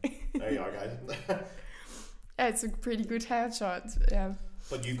then. There you are, guys. It's a pretty good head joint. Yeah.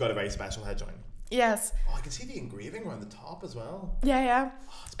 But you've got a very special head joint. Yes. Oh, I can see the engraving around the top as well. Yeah.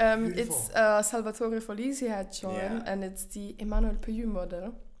 Oh, it's Salvatore Folisi head joint, and it's the Emanuel Peyou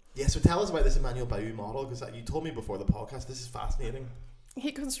model. Yeah, so tell us about this Emmanuel Bayou model, because you told me before the podcast, this is fascinating.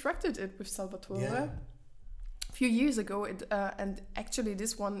 He constructed it with Salvatore Yeah. a few years ago, and actually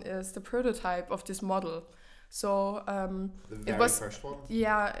this one is the prototype of this model. So The very it was first one?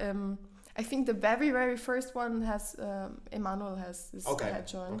 yeah. I think the very very first one has Emmanuel has this head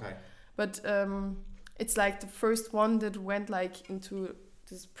joint. Okay. But it's like the first one that went like into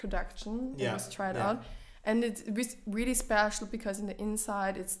this production. Yeah. It was tried Yeah. out, and it was really special because in the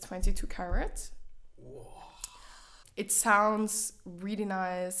inside it's 22 karat. Whoa. It sounds really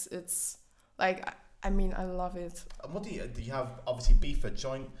nice. It's like I mean I love it. And what do you have? Obviously B foot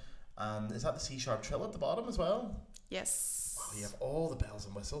joint, and is that the C sharp trill at the bottom as well? Yes. Wow, you have all the bells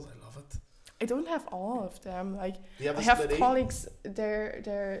and whistles. I love it. I don't have all of them. Like Do you have I a have split E? colleagues.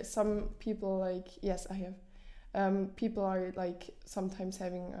 There some people like yes I have. People are like sometimes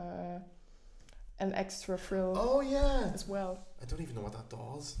having an extra frill Oh yeah. as well. I don't even know what that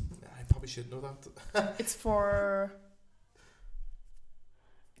does. I probably should know that. It's for.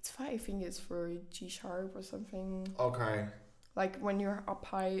 I think it's for G sharp or something. Okay. Like when you're up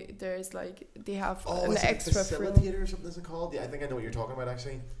high, there's like they have Oh, an is it extra frill. facilitator or something? Is it called? Yeah, I think I know what you're talking about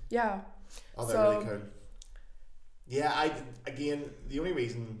actually. Yeah. Oh, they're really cool. Yeah, the only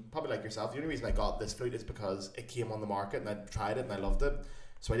reason, probably like yourself, the only reason I got this flute is because it came on the market and I tried it and I loved it.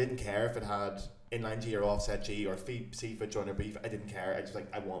 So I didn't care if it had inline G or offset G or C foot joint or B. I didn't care. I just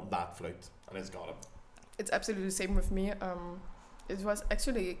I want that flute, and I just got it. It's absolutely the same with me. It was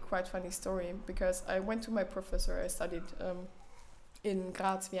actually quite funny story because I went to my professor. I studied in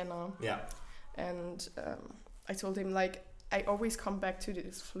Graz, Vienna. Yeah. And I told him like I always come back to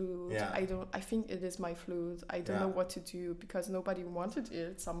this flute. Yeah. I think it is my flute. I don't know what to do because nobody wanted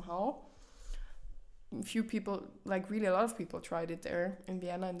it somehow. Few people, like really a lot of people tried it there in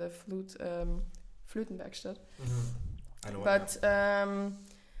Vienna in the Flutenwerkstatt. Mm-hmm. I know. But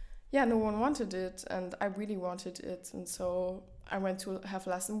yeah, no one wanted it, and I really wanted it, and so I went to have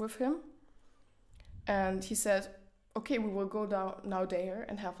lesson with him, and he said, "Okay, we will go down now there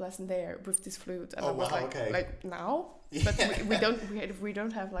and have lesson there with this flute." And I was like, okay. like now, Yeah. but we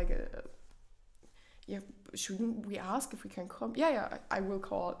don't have like a. Yeah, shouldn't we ask if we can come? Yeah, I will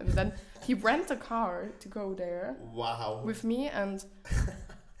call, and then he rent a car to go there. Wow. With me, and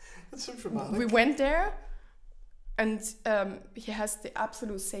that's so dramatic. we went there. And he has the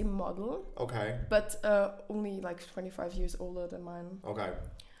absolute same model. Okay. But only like 25 years older than mine. Okay.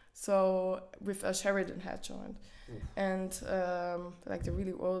 So with a Sheridan head joint. And like the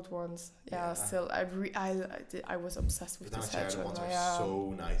really old ones. Yeah. Still, I was obsessed with this head joint. Ones are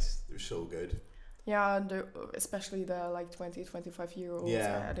so nice. They're so good. Yeah, especially the like 20, 25 year olds.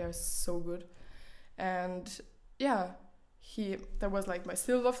 Yeah. They're so good. And yeah, there was like my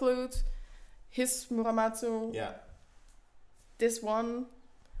silver flute, his Muramatsu. Yeah. This one,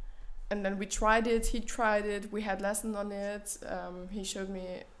 and then we tried it. He tried it. We had lesson on it. He showed me,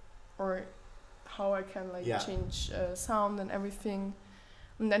 how I can change sound and everything.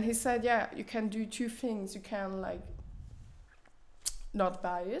 And then he said, "Yeah, you can do two things. You can like not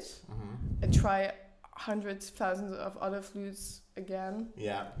buy it and try hundreds, thousands of other flutes again.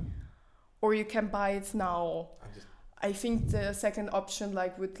 Yeah. Or you can buy it now. I think the second option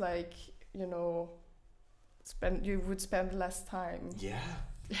would you would spend less time. Yeah.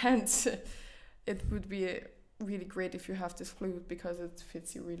 And it would be really great if you have this flute because it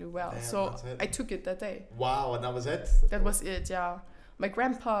fits you really well." Yeah, so I took it that day. Wow, and that was it? That was it, yeah. My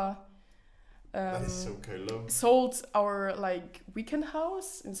grandpa that is so cool though. Sold our weekend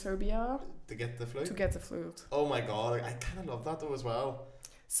house in Serbia to get the flute. Oh my god, I kind of love that though as well.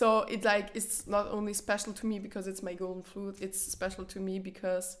 So it's not only special to me because it's my golden flute, it's special to me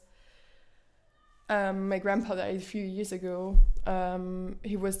because my grandpa died a few years ago.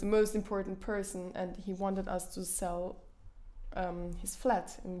 He was the most important person and he wanted us to sell his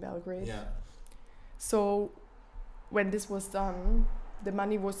flat in Belgrade. Yeah. So when this was done, the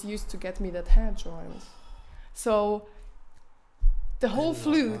money was used to get me that head joint. So the whole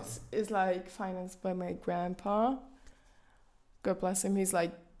flute is financed by my grandpa. God bless him. He's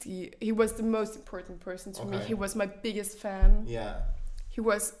he was the most important person to me. He was my biggest fan. Yeah. He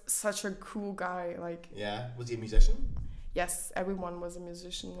was such a cool guy. Yeah. Was he a musician? Yes, everyone was a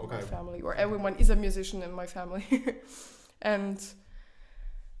musician in my family, or everyone is a musician in my family. And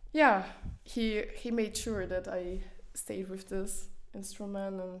yeah, he made sure that I stayed with this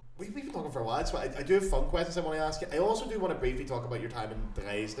instrument. And we've been talking for a while, so I do have fun questions I want to ask you. I also do want to briefly talk about your time in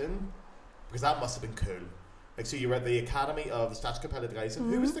Dresden, because that must have been cool. So you were at the Academy of the Staatskapelle Dresden.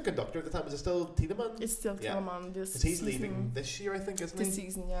 Mm-hmm. Who was the conductor at the time? Was it still Thielemann? It's still Thielemann. Because he's leaving this year, I think, isn't he? This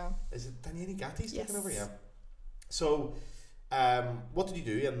season, yeah. Is it Daniele Gatti's taking over? Yeah. So What did you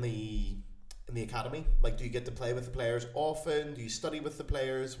do in the academy? Like, do you get to play with the players often? Do you study with the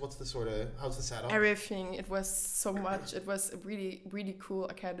players? What's the sort of, how's the setup? Everything. It was so much. It was a really, really cool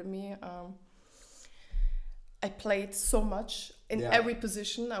academy. I played so much in every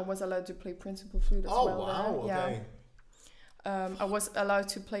position. I was allowed to play principal flute as well. Oh wow! There. Okay. Yeah. I was allowed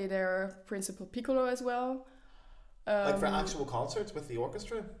to play there principal piccolo as well. Like for actual concerts with the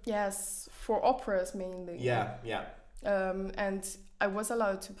orchestra? Yes, for operas mainly. Yeah, yeah. And I was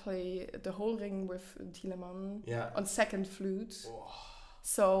allowed to play the whole ring with Thielemann on second flute. Oh.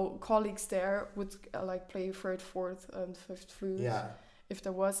 So colleagues there would like play third, fourth, and fifth flute if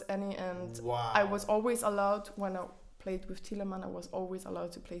there was any. And I was always allowed, when I played with Thielemann, I was always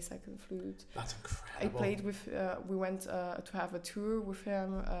allowed to play second flute. That's incredible. I played with, we went to have a tour with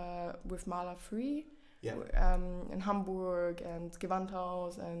him with Maler 3. Yeah. In Hamburg and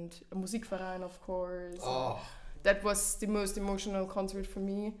Gewandhaus and a Musikverein, of course. Oh. That was the most emotional concert for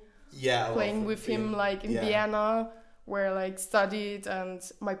me. Yeah. Playing with him like in Vienna, where like studied, and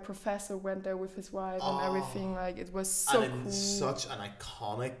my professor went there with his wife and everything. Like it was so cool. And such an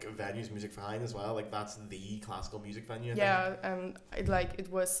iconic venue, Musikverein as well. Like that's the classical music venue. Yeah, and it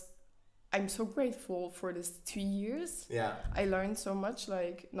was. I'm so grateful for this 2 years. Yeah. I learned so much,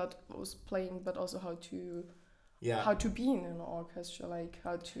 like not was playing, but also how to be in an orchestra, like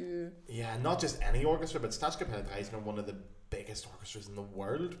how to... Yeah, not just any orchestra, but Staatskapelle Dresden are one of the biggest orchestras in the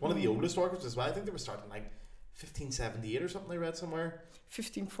world. One of the oldest orchestras as well. I think they were starting like 1578 or something, I read somewhere.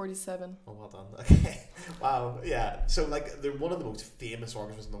 1547. Oh, well done. Okay. Wow, yeah. So like they're one of the most famous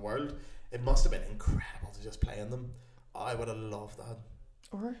orchestras in the world. It must have been incredible to just play in them. I would have loved that.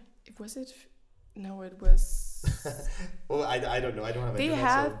 Or... Was it? No, it was... Well, I don't know. I don't have They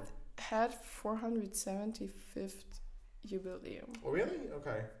had 475th jubileum. Oh, really?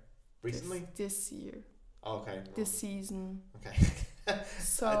 Okay. Recently? This year. Oh, okay. This season. Okay.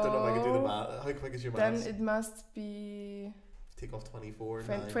 So I don't know if I can do the math. How quick is your math? Then it must be... Take off 24,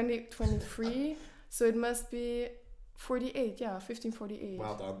 23. So it must be 48. Yeah, 1548.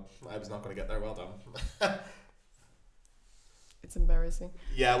 Well done. I was not going to get there. Well done. It's embarrassing.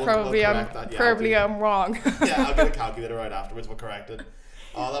 Yeah, we'll correct that. Yeah, I'm wrong. Yeah, I'll get a calculator right afterwards. We'll correct it.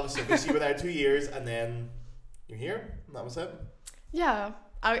 Oh, that was so good. So you were there 2 years, and then you're here, and that was it. Yeah,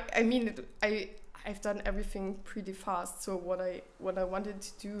 I mean, I've done everything pretty fast. So what I wanted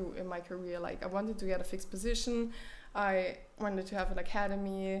to do in my career, like I wanted to get a fixed position. I wanted to have an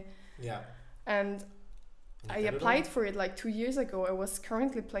academy. Yeah. And I applied for it like 2 years ago. I was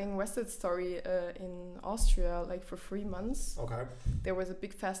currently playing West Story in Austria like for 3 months. Okay. There was a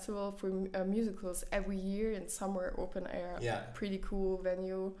big festival for musicals every year in summer, open air. Yeah. Pretty cool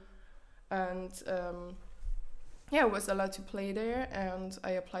venue. And I was allowed to play there, and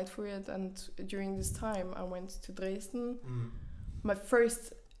I applied for it. And during this time, I went to Dresden. My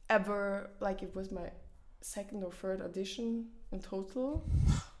first ever, like it was my second or third audition in total.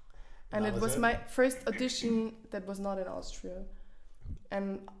 And it was my first audition that was not in Austria,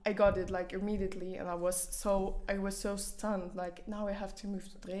 and I got it like immediately, and I was so stunned. Like, now I have to move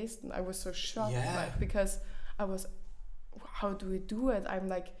to Dresden. I was so shocked, like, because I was, how do we do it? I'm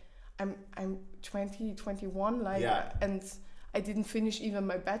 20, 21, like, and I didn't finish even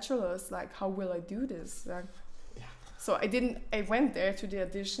my bachelor's. Like, how will I do this? Like, so I went there to the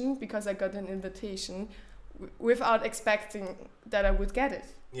audition because I got an invitation without expecting that I would get it.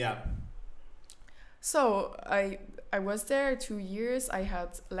 Yeah. So I was there 2 years. I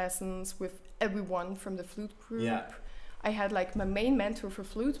had lessons with everyone from the flute group. Yeah. I had like my main mentor for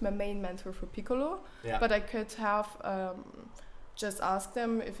flute, my main mentor for piccolo. Yeah. But I could have just ask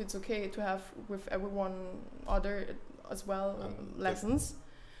them if it's okay to have with everyone other as well lessons.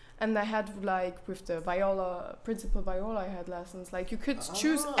 And I had like with the viola, principal viola, I had lessons. Like you could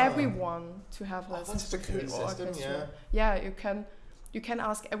choose everyone to have lessons. That's a cool system, yeah. Yeah, you can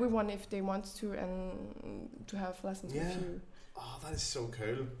ask everyone if they want to and to have lessons with you. Oh, that is so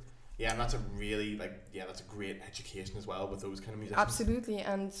cool. Yeah, and that's a really that's a great education as well with those kind of musicians. Absolutely,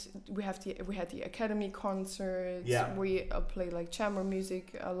 and we had the academy concerts. Yeah. We played like chamber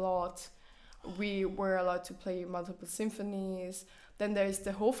music a lot. We were allowed to play multiple symphonies. Then there's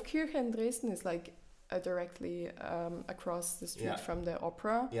the Hofkirche in Dresden. It's like directly across the street from the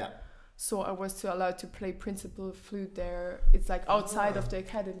opera. Yeah. So I was allowed to play Principal Flute there. It's like outside of the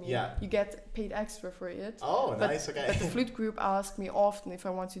academy. Yeah. You get paid extra for it. Oh, nice. Okay. But the flute group asked me often if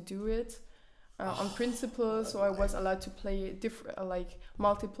I want to do it on Principal. So I was allowed to play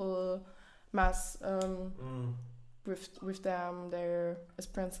multiple mass with them there as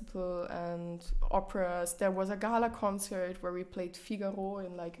principal, and operas. There was a gala concert where we played Figaro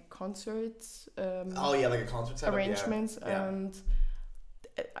in like concerts. Like a concert setup, arrangements, yeah. and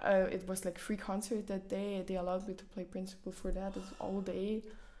it was like free concert that day. They allowed me to play principal for that all day.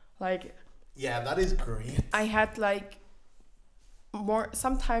 Like, yeah, that is great. I had like more.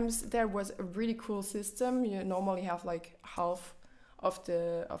 Sometimes there was a really cool system. You normally have like half of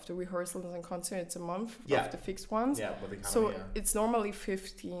the rehearsals and concerts a month of the fixed ones. Yeah, it's normally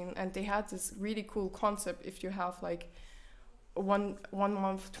 15, and they had this really cool concept. If you have like one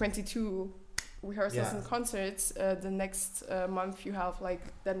month 22 rehearsals and concerts, the next month you have like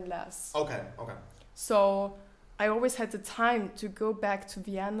then less. Okay. So I always had the time to go back to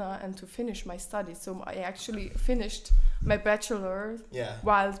Vienna and to finish my studies. So I actually finished my bachelor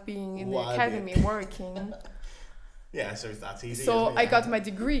while being in the academy working. Yeah, so that's easy. So I got my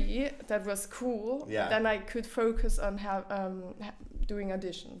degree. That was cool. Yeah. Then I could focus on doing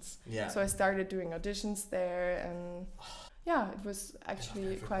auditions. Yeah. So I started doing auditions there, and it was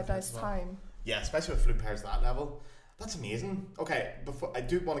actually quite a nice time. Yeah, especially with flute pairs that level. That's amazing. Okay, before I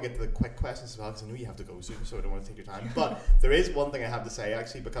do want to get to the quick questions as well, because I know you have to go soon, so I don't want to take your time. But there is one thing I have to say,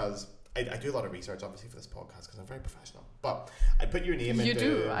 actually, because I do a lot of research, obviously, for this podcast, because I'm very professional. But I put your name into... You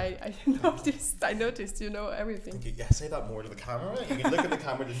do. I noticed. I noticed you know everything. Yeah, say that more to the camera. You can look at the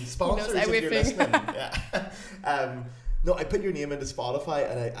camera. The sponsors, if you're listening. Yeah. No, I put your name into Spotify,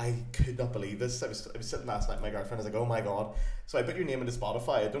 and I could not believe this. I was sitting last night with my girlfriend. I was like, oh my God. So I put your name into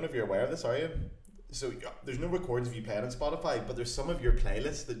Spotify. I don't know if you're aware of this, are you? So there's no recordings of you playing on Spotify, but there's some of your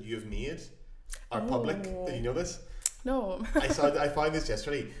playlists that you've made are public. Did you know this? No. I found this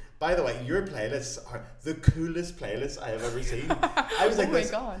yesterday. By the way, your playlists are the coolest playlists I have ever seen. I was like, oh my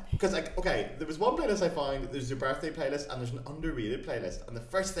God. Because there was one playlist I found, there's your birthday playlist, and there's an underrated playlist. And the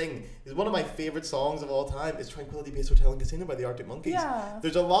first thing is one of my favourite songs of all time is Tranquility Base Hotel and Casino by the Arctic Monkeys. Yeah.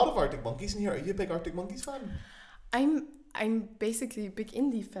 There's a lot of Arctic Monkeys in here. Are you a big Arctic Monkeys fan? I'm basically a big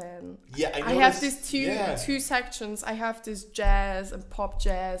indie fan. Yeah, I have these two sections. I have this jazz and pop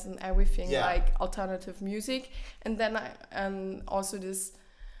jazz and everything, like alternative music, and then also this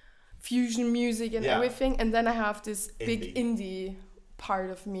fusion music and everything, and then I have this big indie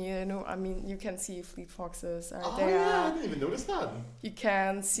part of me. You know, I mean, you can see Fleet Foxes are there. Yeah, I didn't even notice that. You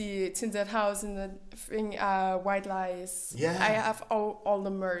can see Tinted House in the thing, White Lies. Yeah, I have all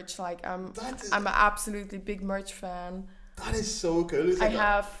the merch. Like I'm an absolutely big merch fan. That is so cool. It's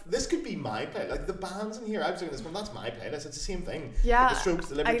like this could be my playlist. Like the bands in here, I was doing this one. That's my playlist. It's the same thing. Yeah, like the Strokes,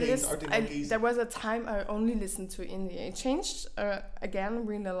 the Libertines, Arctic Monkeys. There was a time I only listened to indie. It changed again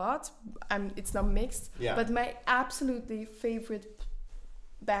really a lot. It's not mixed. Yeah. But my absolutely favorite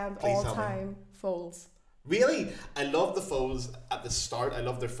band all time, Foals. Really? I love the Foals at the start. I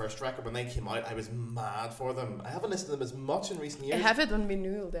loved their first record. When they came out, I was mad for them. I haven't listened to them as much in recent years. I have it on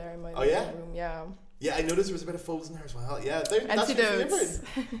vinyl there in my room. Yeah. Yeah, I noticed there was a bit of Foals in there as well. Yeah, that's your favorite.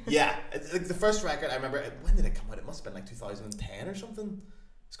 Yeah, like the first record, I remember, when did it come out? It must have been like 2010 or something.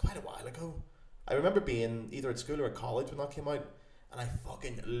 It's quite a while ago. I remember being either at school or at college when that came out, and I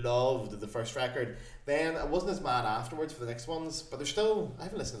fucking loved the first record. Then I wasn't as mad afterwards for the next ones, but I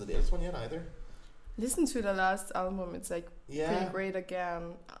haven't listened to the latest one yet either. Listen to the last album, it's like pretty great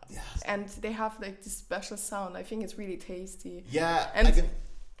again. Yes. And they have like this special sound. I think it's really tasty. Yeah, and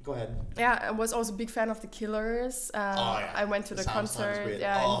go ahead. Yeah, I was also a big fan of the Killers. I went to the concert in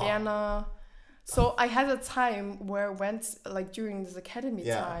Vienna. So I had a time where I went like during this academy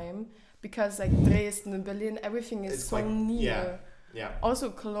time, because like Dresden and Berlin, everything is so near. Yeah.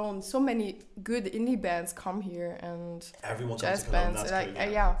 Also Cologne, so many good indie bands come here, and everyone jazz comes to Cologne, bands. that's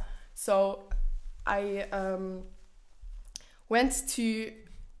like cool, So I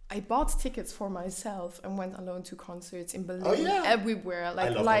I bought tickets for myself and went alone to concerts in Berlin, everywhere,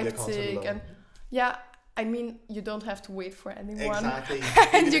 like Leipzig, and I mean, you don't have to wait for anyone. Exactly.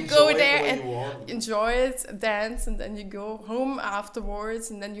 And you go there and enjoy it, dance, and then you go home afterwards,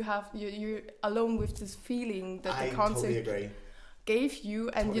 and then you're alone with this feeling that the concert gave you,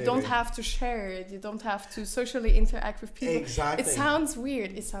 and you don't have to share it. You don't have to socially interact with people. Exactly. It sounds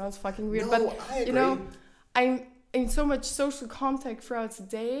weird. It sounds fucking weird, but you know, I'm in so much social contact throughout the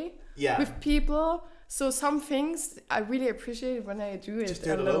day with people. So some things I really appreciate when I do it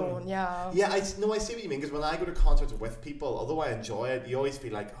alone. Yeah. Yeah, I see what you mean, because when I go to concerts with people, although I enjoy it, you always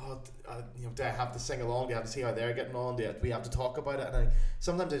feel like, do I have to sing along? Do I have to see how they're getting on? Do we have to talk about it? And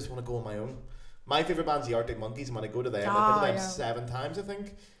sometimes I just want to go on my own. My favourite band's the Arctic Monkeys, and when I go to them, I've been to them 7 times, I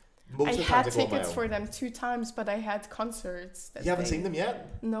think. I had tickets for them 2 times, but I had concerts. You haven't seen them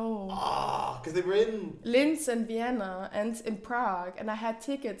yet? No. Because they were in Linz and Vienna and in Prague, and I had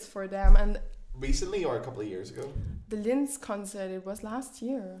tickets for them, and recently or a couple of years ago? The Linz concert, it was last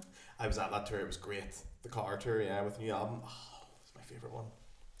year. I was at that tour. It was great. The car tour, yeah, with the new album. Oh, it's my favorite one.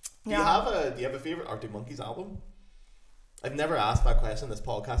 Do you have a favorite Arctic Monkeys album? I've never asked that question in this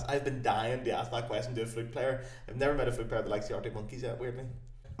podcast. I've been dying to ask that question to a flute player. I've never met a flute player that likes the Arctic Monkeys yet, weirdly.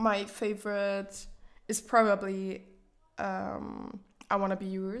 My favorite is probably I Wanna Be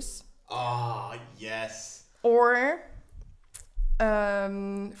Yours. Ah, yes. Or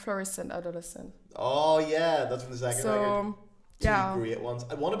Fluorescent Adolescent. Oh, yeah, that's from the second record. Yeah. Two great ones.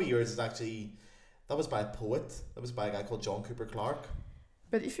 I Wanna Be Yours is actually, that was by a poet. That was by a guy called John Cooper Clarke.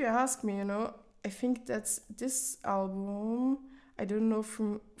 But if you ask me, I think that's this album. I don't know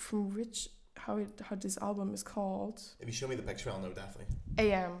from which how this album is called. If you show me the picture, I'll know definitely.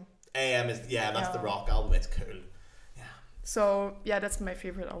 AM. AM is that's the rock album. It's cool. Yeah. So yeah, that's my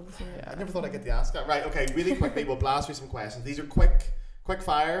favorite album. Yeah. I never thought I'd get to ask that. Right. Okay. Really quickly, we'll blast through some questions. These are quick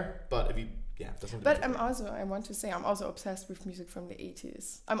fire. But if you But I want to say I'm also obsessed with music from the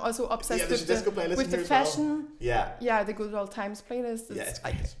 80s. I'm also obsessed with the fashion. Well. Yeah, the Good Old Times playlist. It's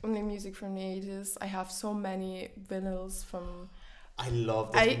like only music from the 80s. I have so many vinyls from. I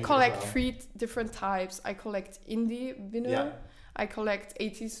love this. I collect 3 different types. I collect indie vinyl. Yeah. I collect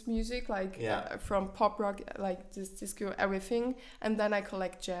 80s music, from pop rock, like disco, everything, and then I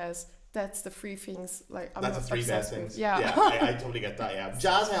collect jazz. That's the 3 things. That's the 3 best things. Yeah, I totally get that. Yeah,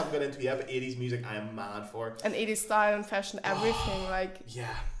 jazz I haven't got into yet, but 80s music I am mad for. And 80s style and fashion, everything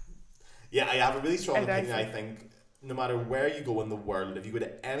Yeah. I have a really strong opinion. I think no matter where you go in the world, if you go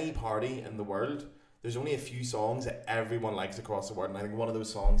to any party in the world, there's only a few songs that everyone likes across the world, and I think one of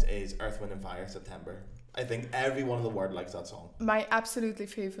those songs is Earth, Wind and Fire, September. I think everyone in the world likes that song. My absolutely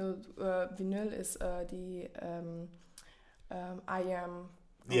favorite vinyl is the I Am.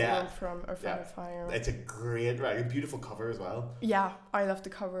 From Earth, Wind and Fire. It's a great, a beautiful cover as well. Yeah, I love the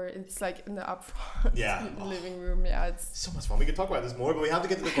cover. It's like in the upfront in the living room. Yeah, it's so much fun. We could talk about this more, but we have to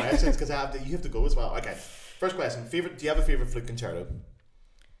get to the questions because you have to go as well. Okay, first question: do you have a favorite flute concerto?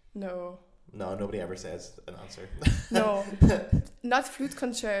 No. No, nobody ever says an answer. No, not flute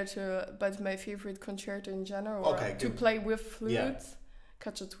concerto, but my favorite concerto in general. Okay, to play with flute,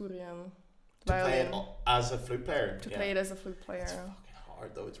 Cacciaturian. To play it as a flute player. To play it as a flute player. It's fucking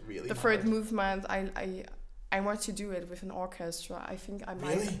hard though. It's really the third movement. I want to do it with an orchestra. I think I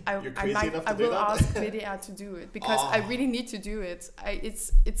might. Really? I will ask WDR to do it because I really need to do it.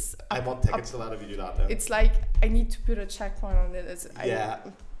 I want tickets to that if you do that. Then. It's like I need to put a checkpoint on it.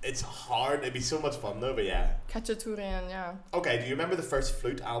 It's hard. It'd be so much fun though, but yeah. Cacciaturian, yeah. Okay, do you remember the first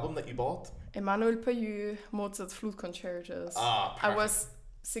flute album that you bought? Emmanuel Payou, Mozart's Flute Concertos. Perfect. I was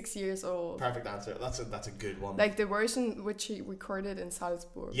 6 years old. Perfect answer. That's a good one. Like the version which he recorded in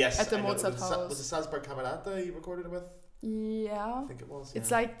Salzburg. Yes, at the Mozart House. Was it Salzburg Camerata you recorded it with? Yeah. I think it was. Yeah. It's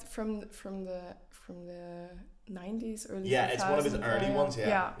like from the 90s, early 2000s. Yeah, it's one of his early ones.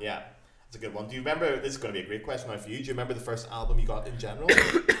 Yeah. It's a good one. Do you remember? This is going to be a great question now for you. Do you remember the first album you got in general?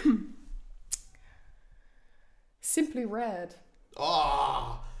 Simply Red.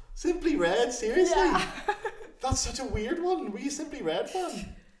 Oh, Simply Red. Seriously? Yeah. That's such a weird one. Were you Simply Red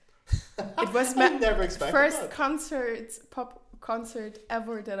fan? It was my first pop concert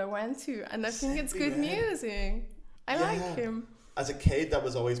ever that I went to, and I think it's good music. I like him. As a kid, that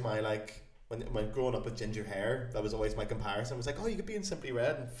was always my when growing up with ginger hair, that was always my comparison. It was like, oh, you could be in Simply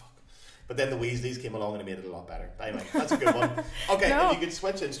Red, and fuck. But then the Weasleys came along and it made it a lot better. Anyway, that's a good one. Okay, if you could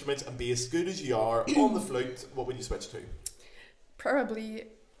switch instruments and be as good as you are on the flute, what would you switch to? Probably,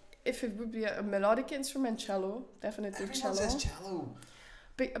 if it would be a melodic instrument, cello. Definitely Everyone cello. says cello.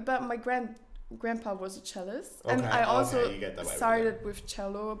 But my grandpa was a cellist, and I also started with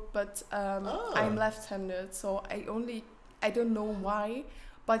cello. But I'm left-handed, so I don't know why,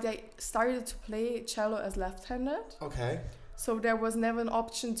 but I started to play cello as left-handed. Okay. So there was never an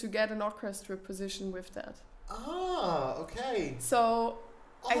option to get an orchestra position with that. Ah, okay. So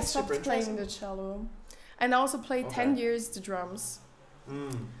I stopped playing the cello. And I also played 10 years the drums.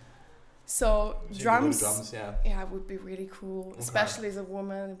 So drums, it would be really cool. Especially as a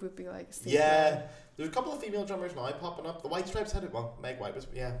woman, it would be like a there's a couple of female drummers now popping up. The White Stripes had it. Well, Meg White was,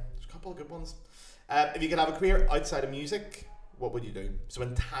 there's a couple of good ones. If you could have a career outside of music, what would you do? So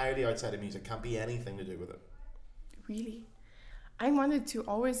entirely outside of music, can't be anything to do with it. Really? I wanted to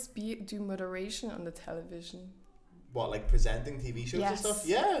always do moderation on the television. What, like presenting TV shows and stuff?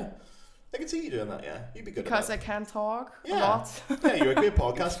 Yeah. I can see you doing that, yeah. You'd be good because at that. I can talk a lot. Yeah, you're a great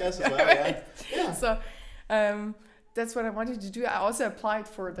podcast guest as well, yeah. So, that's what I wanted to do. I also applied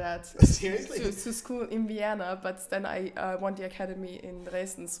for that Seriously? to school in Vienna, but then I won the academy in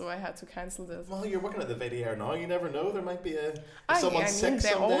Dresden, so I had to cancel this. Well, you're working at the WDR now. You never know. There might be someone sick they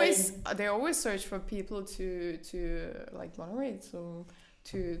someday. they always search for people to like moderate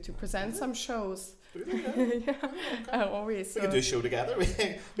to present some shows. Really? Yeah, always. We could do a show together. We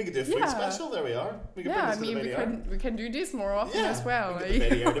could do a flute special. There we are. We could bring this to the we can do this more often as well. We get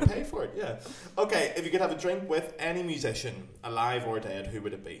the WDR to pay for it. Yeah. Okay, if you could have a drink with any musician, alive or dead, who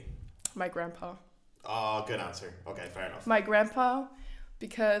would it be? My grandpa. Oh, good answer. Okay, fair enough. My grandpa,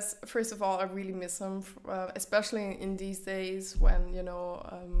 because first of all, I really miss him, especially in these days when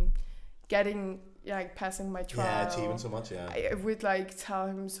passing my trial. Yeah, achieving so much. Yeah. I would like tell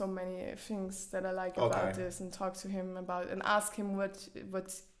him so many things that I like about this, and talk to him about and ask him what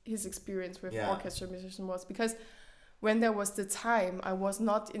his experience with orchestra musician was, because when there was the time I was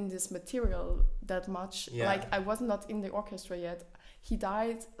not in this material that much. Like I was not in the orchestra yet. He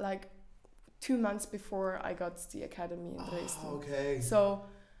died like 2 months before I got the academy in Dresden. Okay. So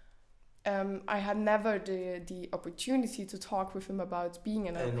I had never the opportunity to talk with him about being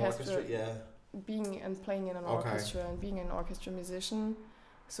in an orchestra, being and playing in an orchestra and being an orchestra musician.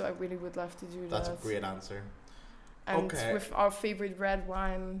 So I really would love to do that. That's a great answer. And with our favorite red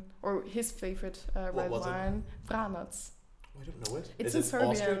wine, or his favorite red wine, Vranac. I don't know it. It's in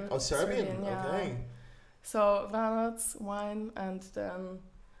Serbian. Austrian? Oh, Serbian. Yeah. Okay. So Vranac wine, and then.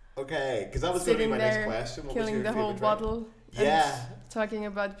 Okay, because that was going to be my next question. What killing was your the whole drink? bottle. Yeah. Talking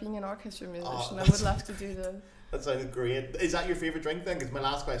about being an orchestra musician. I would love to do that. That sounds great. Is that your favourite drink then? Because my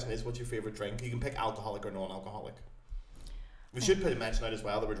last question is, what's your favourite drink? You can pick alcoholic or non-alcoholic. We should mention out as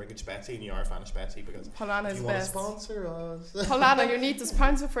well that we're drinking Spezi, and you are a fan of Spezi, because Polana is best. Want to sponsor us? Polana, you need to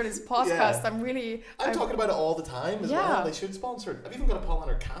sponsor for this podcast. I'm talking about it all the time as well. They should sponsor it. I've even got a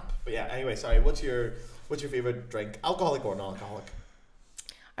Polana cap. But yeah, anyway, sorry. What's your favourite drink? Alcoholic or non-alcoholic?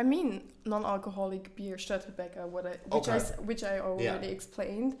 I mean, non-alcoholic beer, Störtebeker, which I already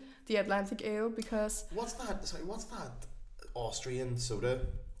explained, the Atlantic Ale, because... What's that? Sorry, what's that Austrian soda?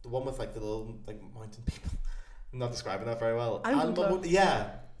 The one with like the little mountain people. I'm not describing that very well.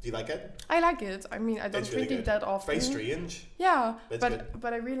 Yeah. Do you like it? I like it. I mean, I don't drink it that often. Very strange. Yeah,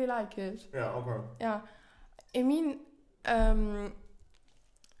 but I really like it. Yeah, okay. Yeah. I mean,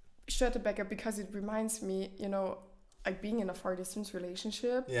 Störtebeker, because it reminds me, like being in a far distance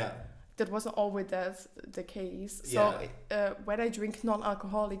relationship. Yeah. That wasn't always the case. So when I drink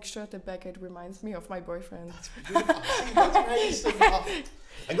non-alcoholic Störtebeker, it reminds me of my boyfriend. That's beautiful. That's very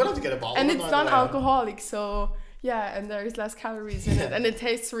I'm gonna have to get a bottle. And it's non-alcoholic, so and there is less calories in it, and it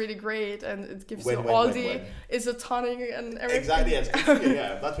tastes really great, and it gives you all the isotonic and everything. Exactly.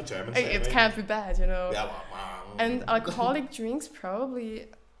 Yeah, that's what Germans say. It can't be bad, Yeah. Wow. And alcoholic drinks, probably.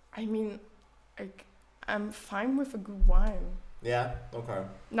 I mean, I'm fine with a good wine. Yeah. Okay.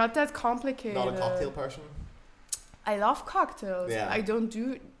 Not that complicated. Not a cocktail person. I love cocktails. Yeah. I don't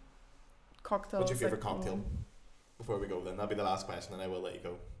do cocktails. What's your favorite cocktail? Before we go, then that'll be the last question, and I will let you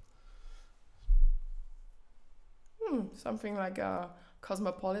go. Something like a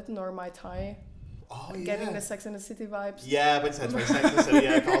Cosmopolitan or Mai Tai. Oh, Getting the Sex and the City vibes. Yeah, but it's Sex and the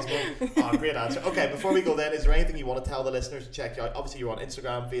City, Cosmo. Oh, great answer. Okay, before we go then, is there anything you want to tell the listeners to check you out? Obviously, you're on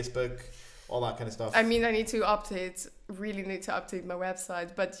Instagram, Facebook, all that kind of stuff. I mean, I need to really need to update my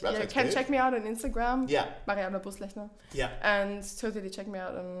website. But you can check me out on Instagram. Yeah. Marianna Busslechner. Yeah. And totally check me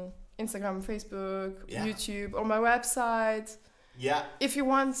out on Instagram, Facebook, YouTube, or my website. Yeah. If you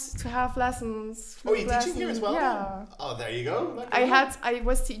want to have lessons. Oh, you're teaching here as well? Yeah. Oh, there you go. I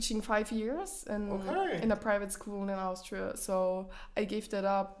was teaching 5 years in a private school in Austria, so I gave that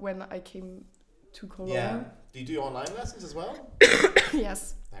up when I came to Cologne. Yeah. Do you do online lessons as well?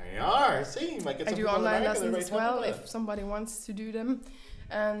 Yes. There you are. See, you might get some I do online lessons as well if somebody wants to do them.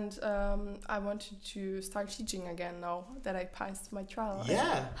 And I wanted to start teaching again now that I passed my trial.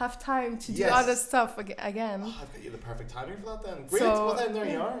 Yeah. I have time to do other stuff again. Oh, I've got you the perfect timing for that then. Great. Well then, there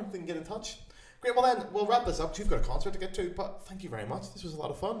you are. They can get in touch. Great. Well then, we'll wrap this up. You've got a concert to get to, but thank you very much. This was a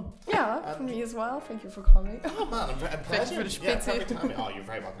lot of fun. Yeah, for me as well. Thank you for coming. Oh man, I'm thank you for the Spezi. Perfect timing. Oh, you're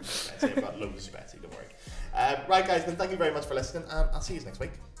very welcome for the Spezi. I've got loads of Spezi, don't worry. Right guys, then thank you very much for listening, and I'll see you next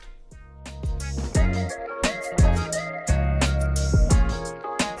week.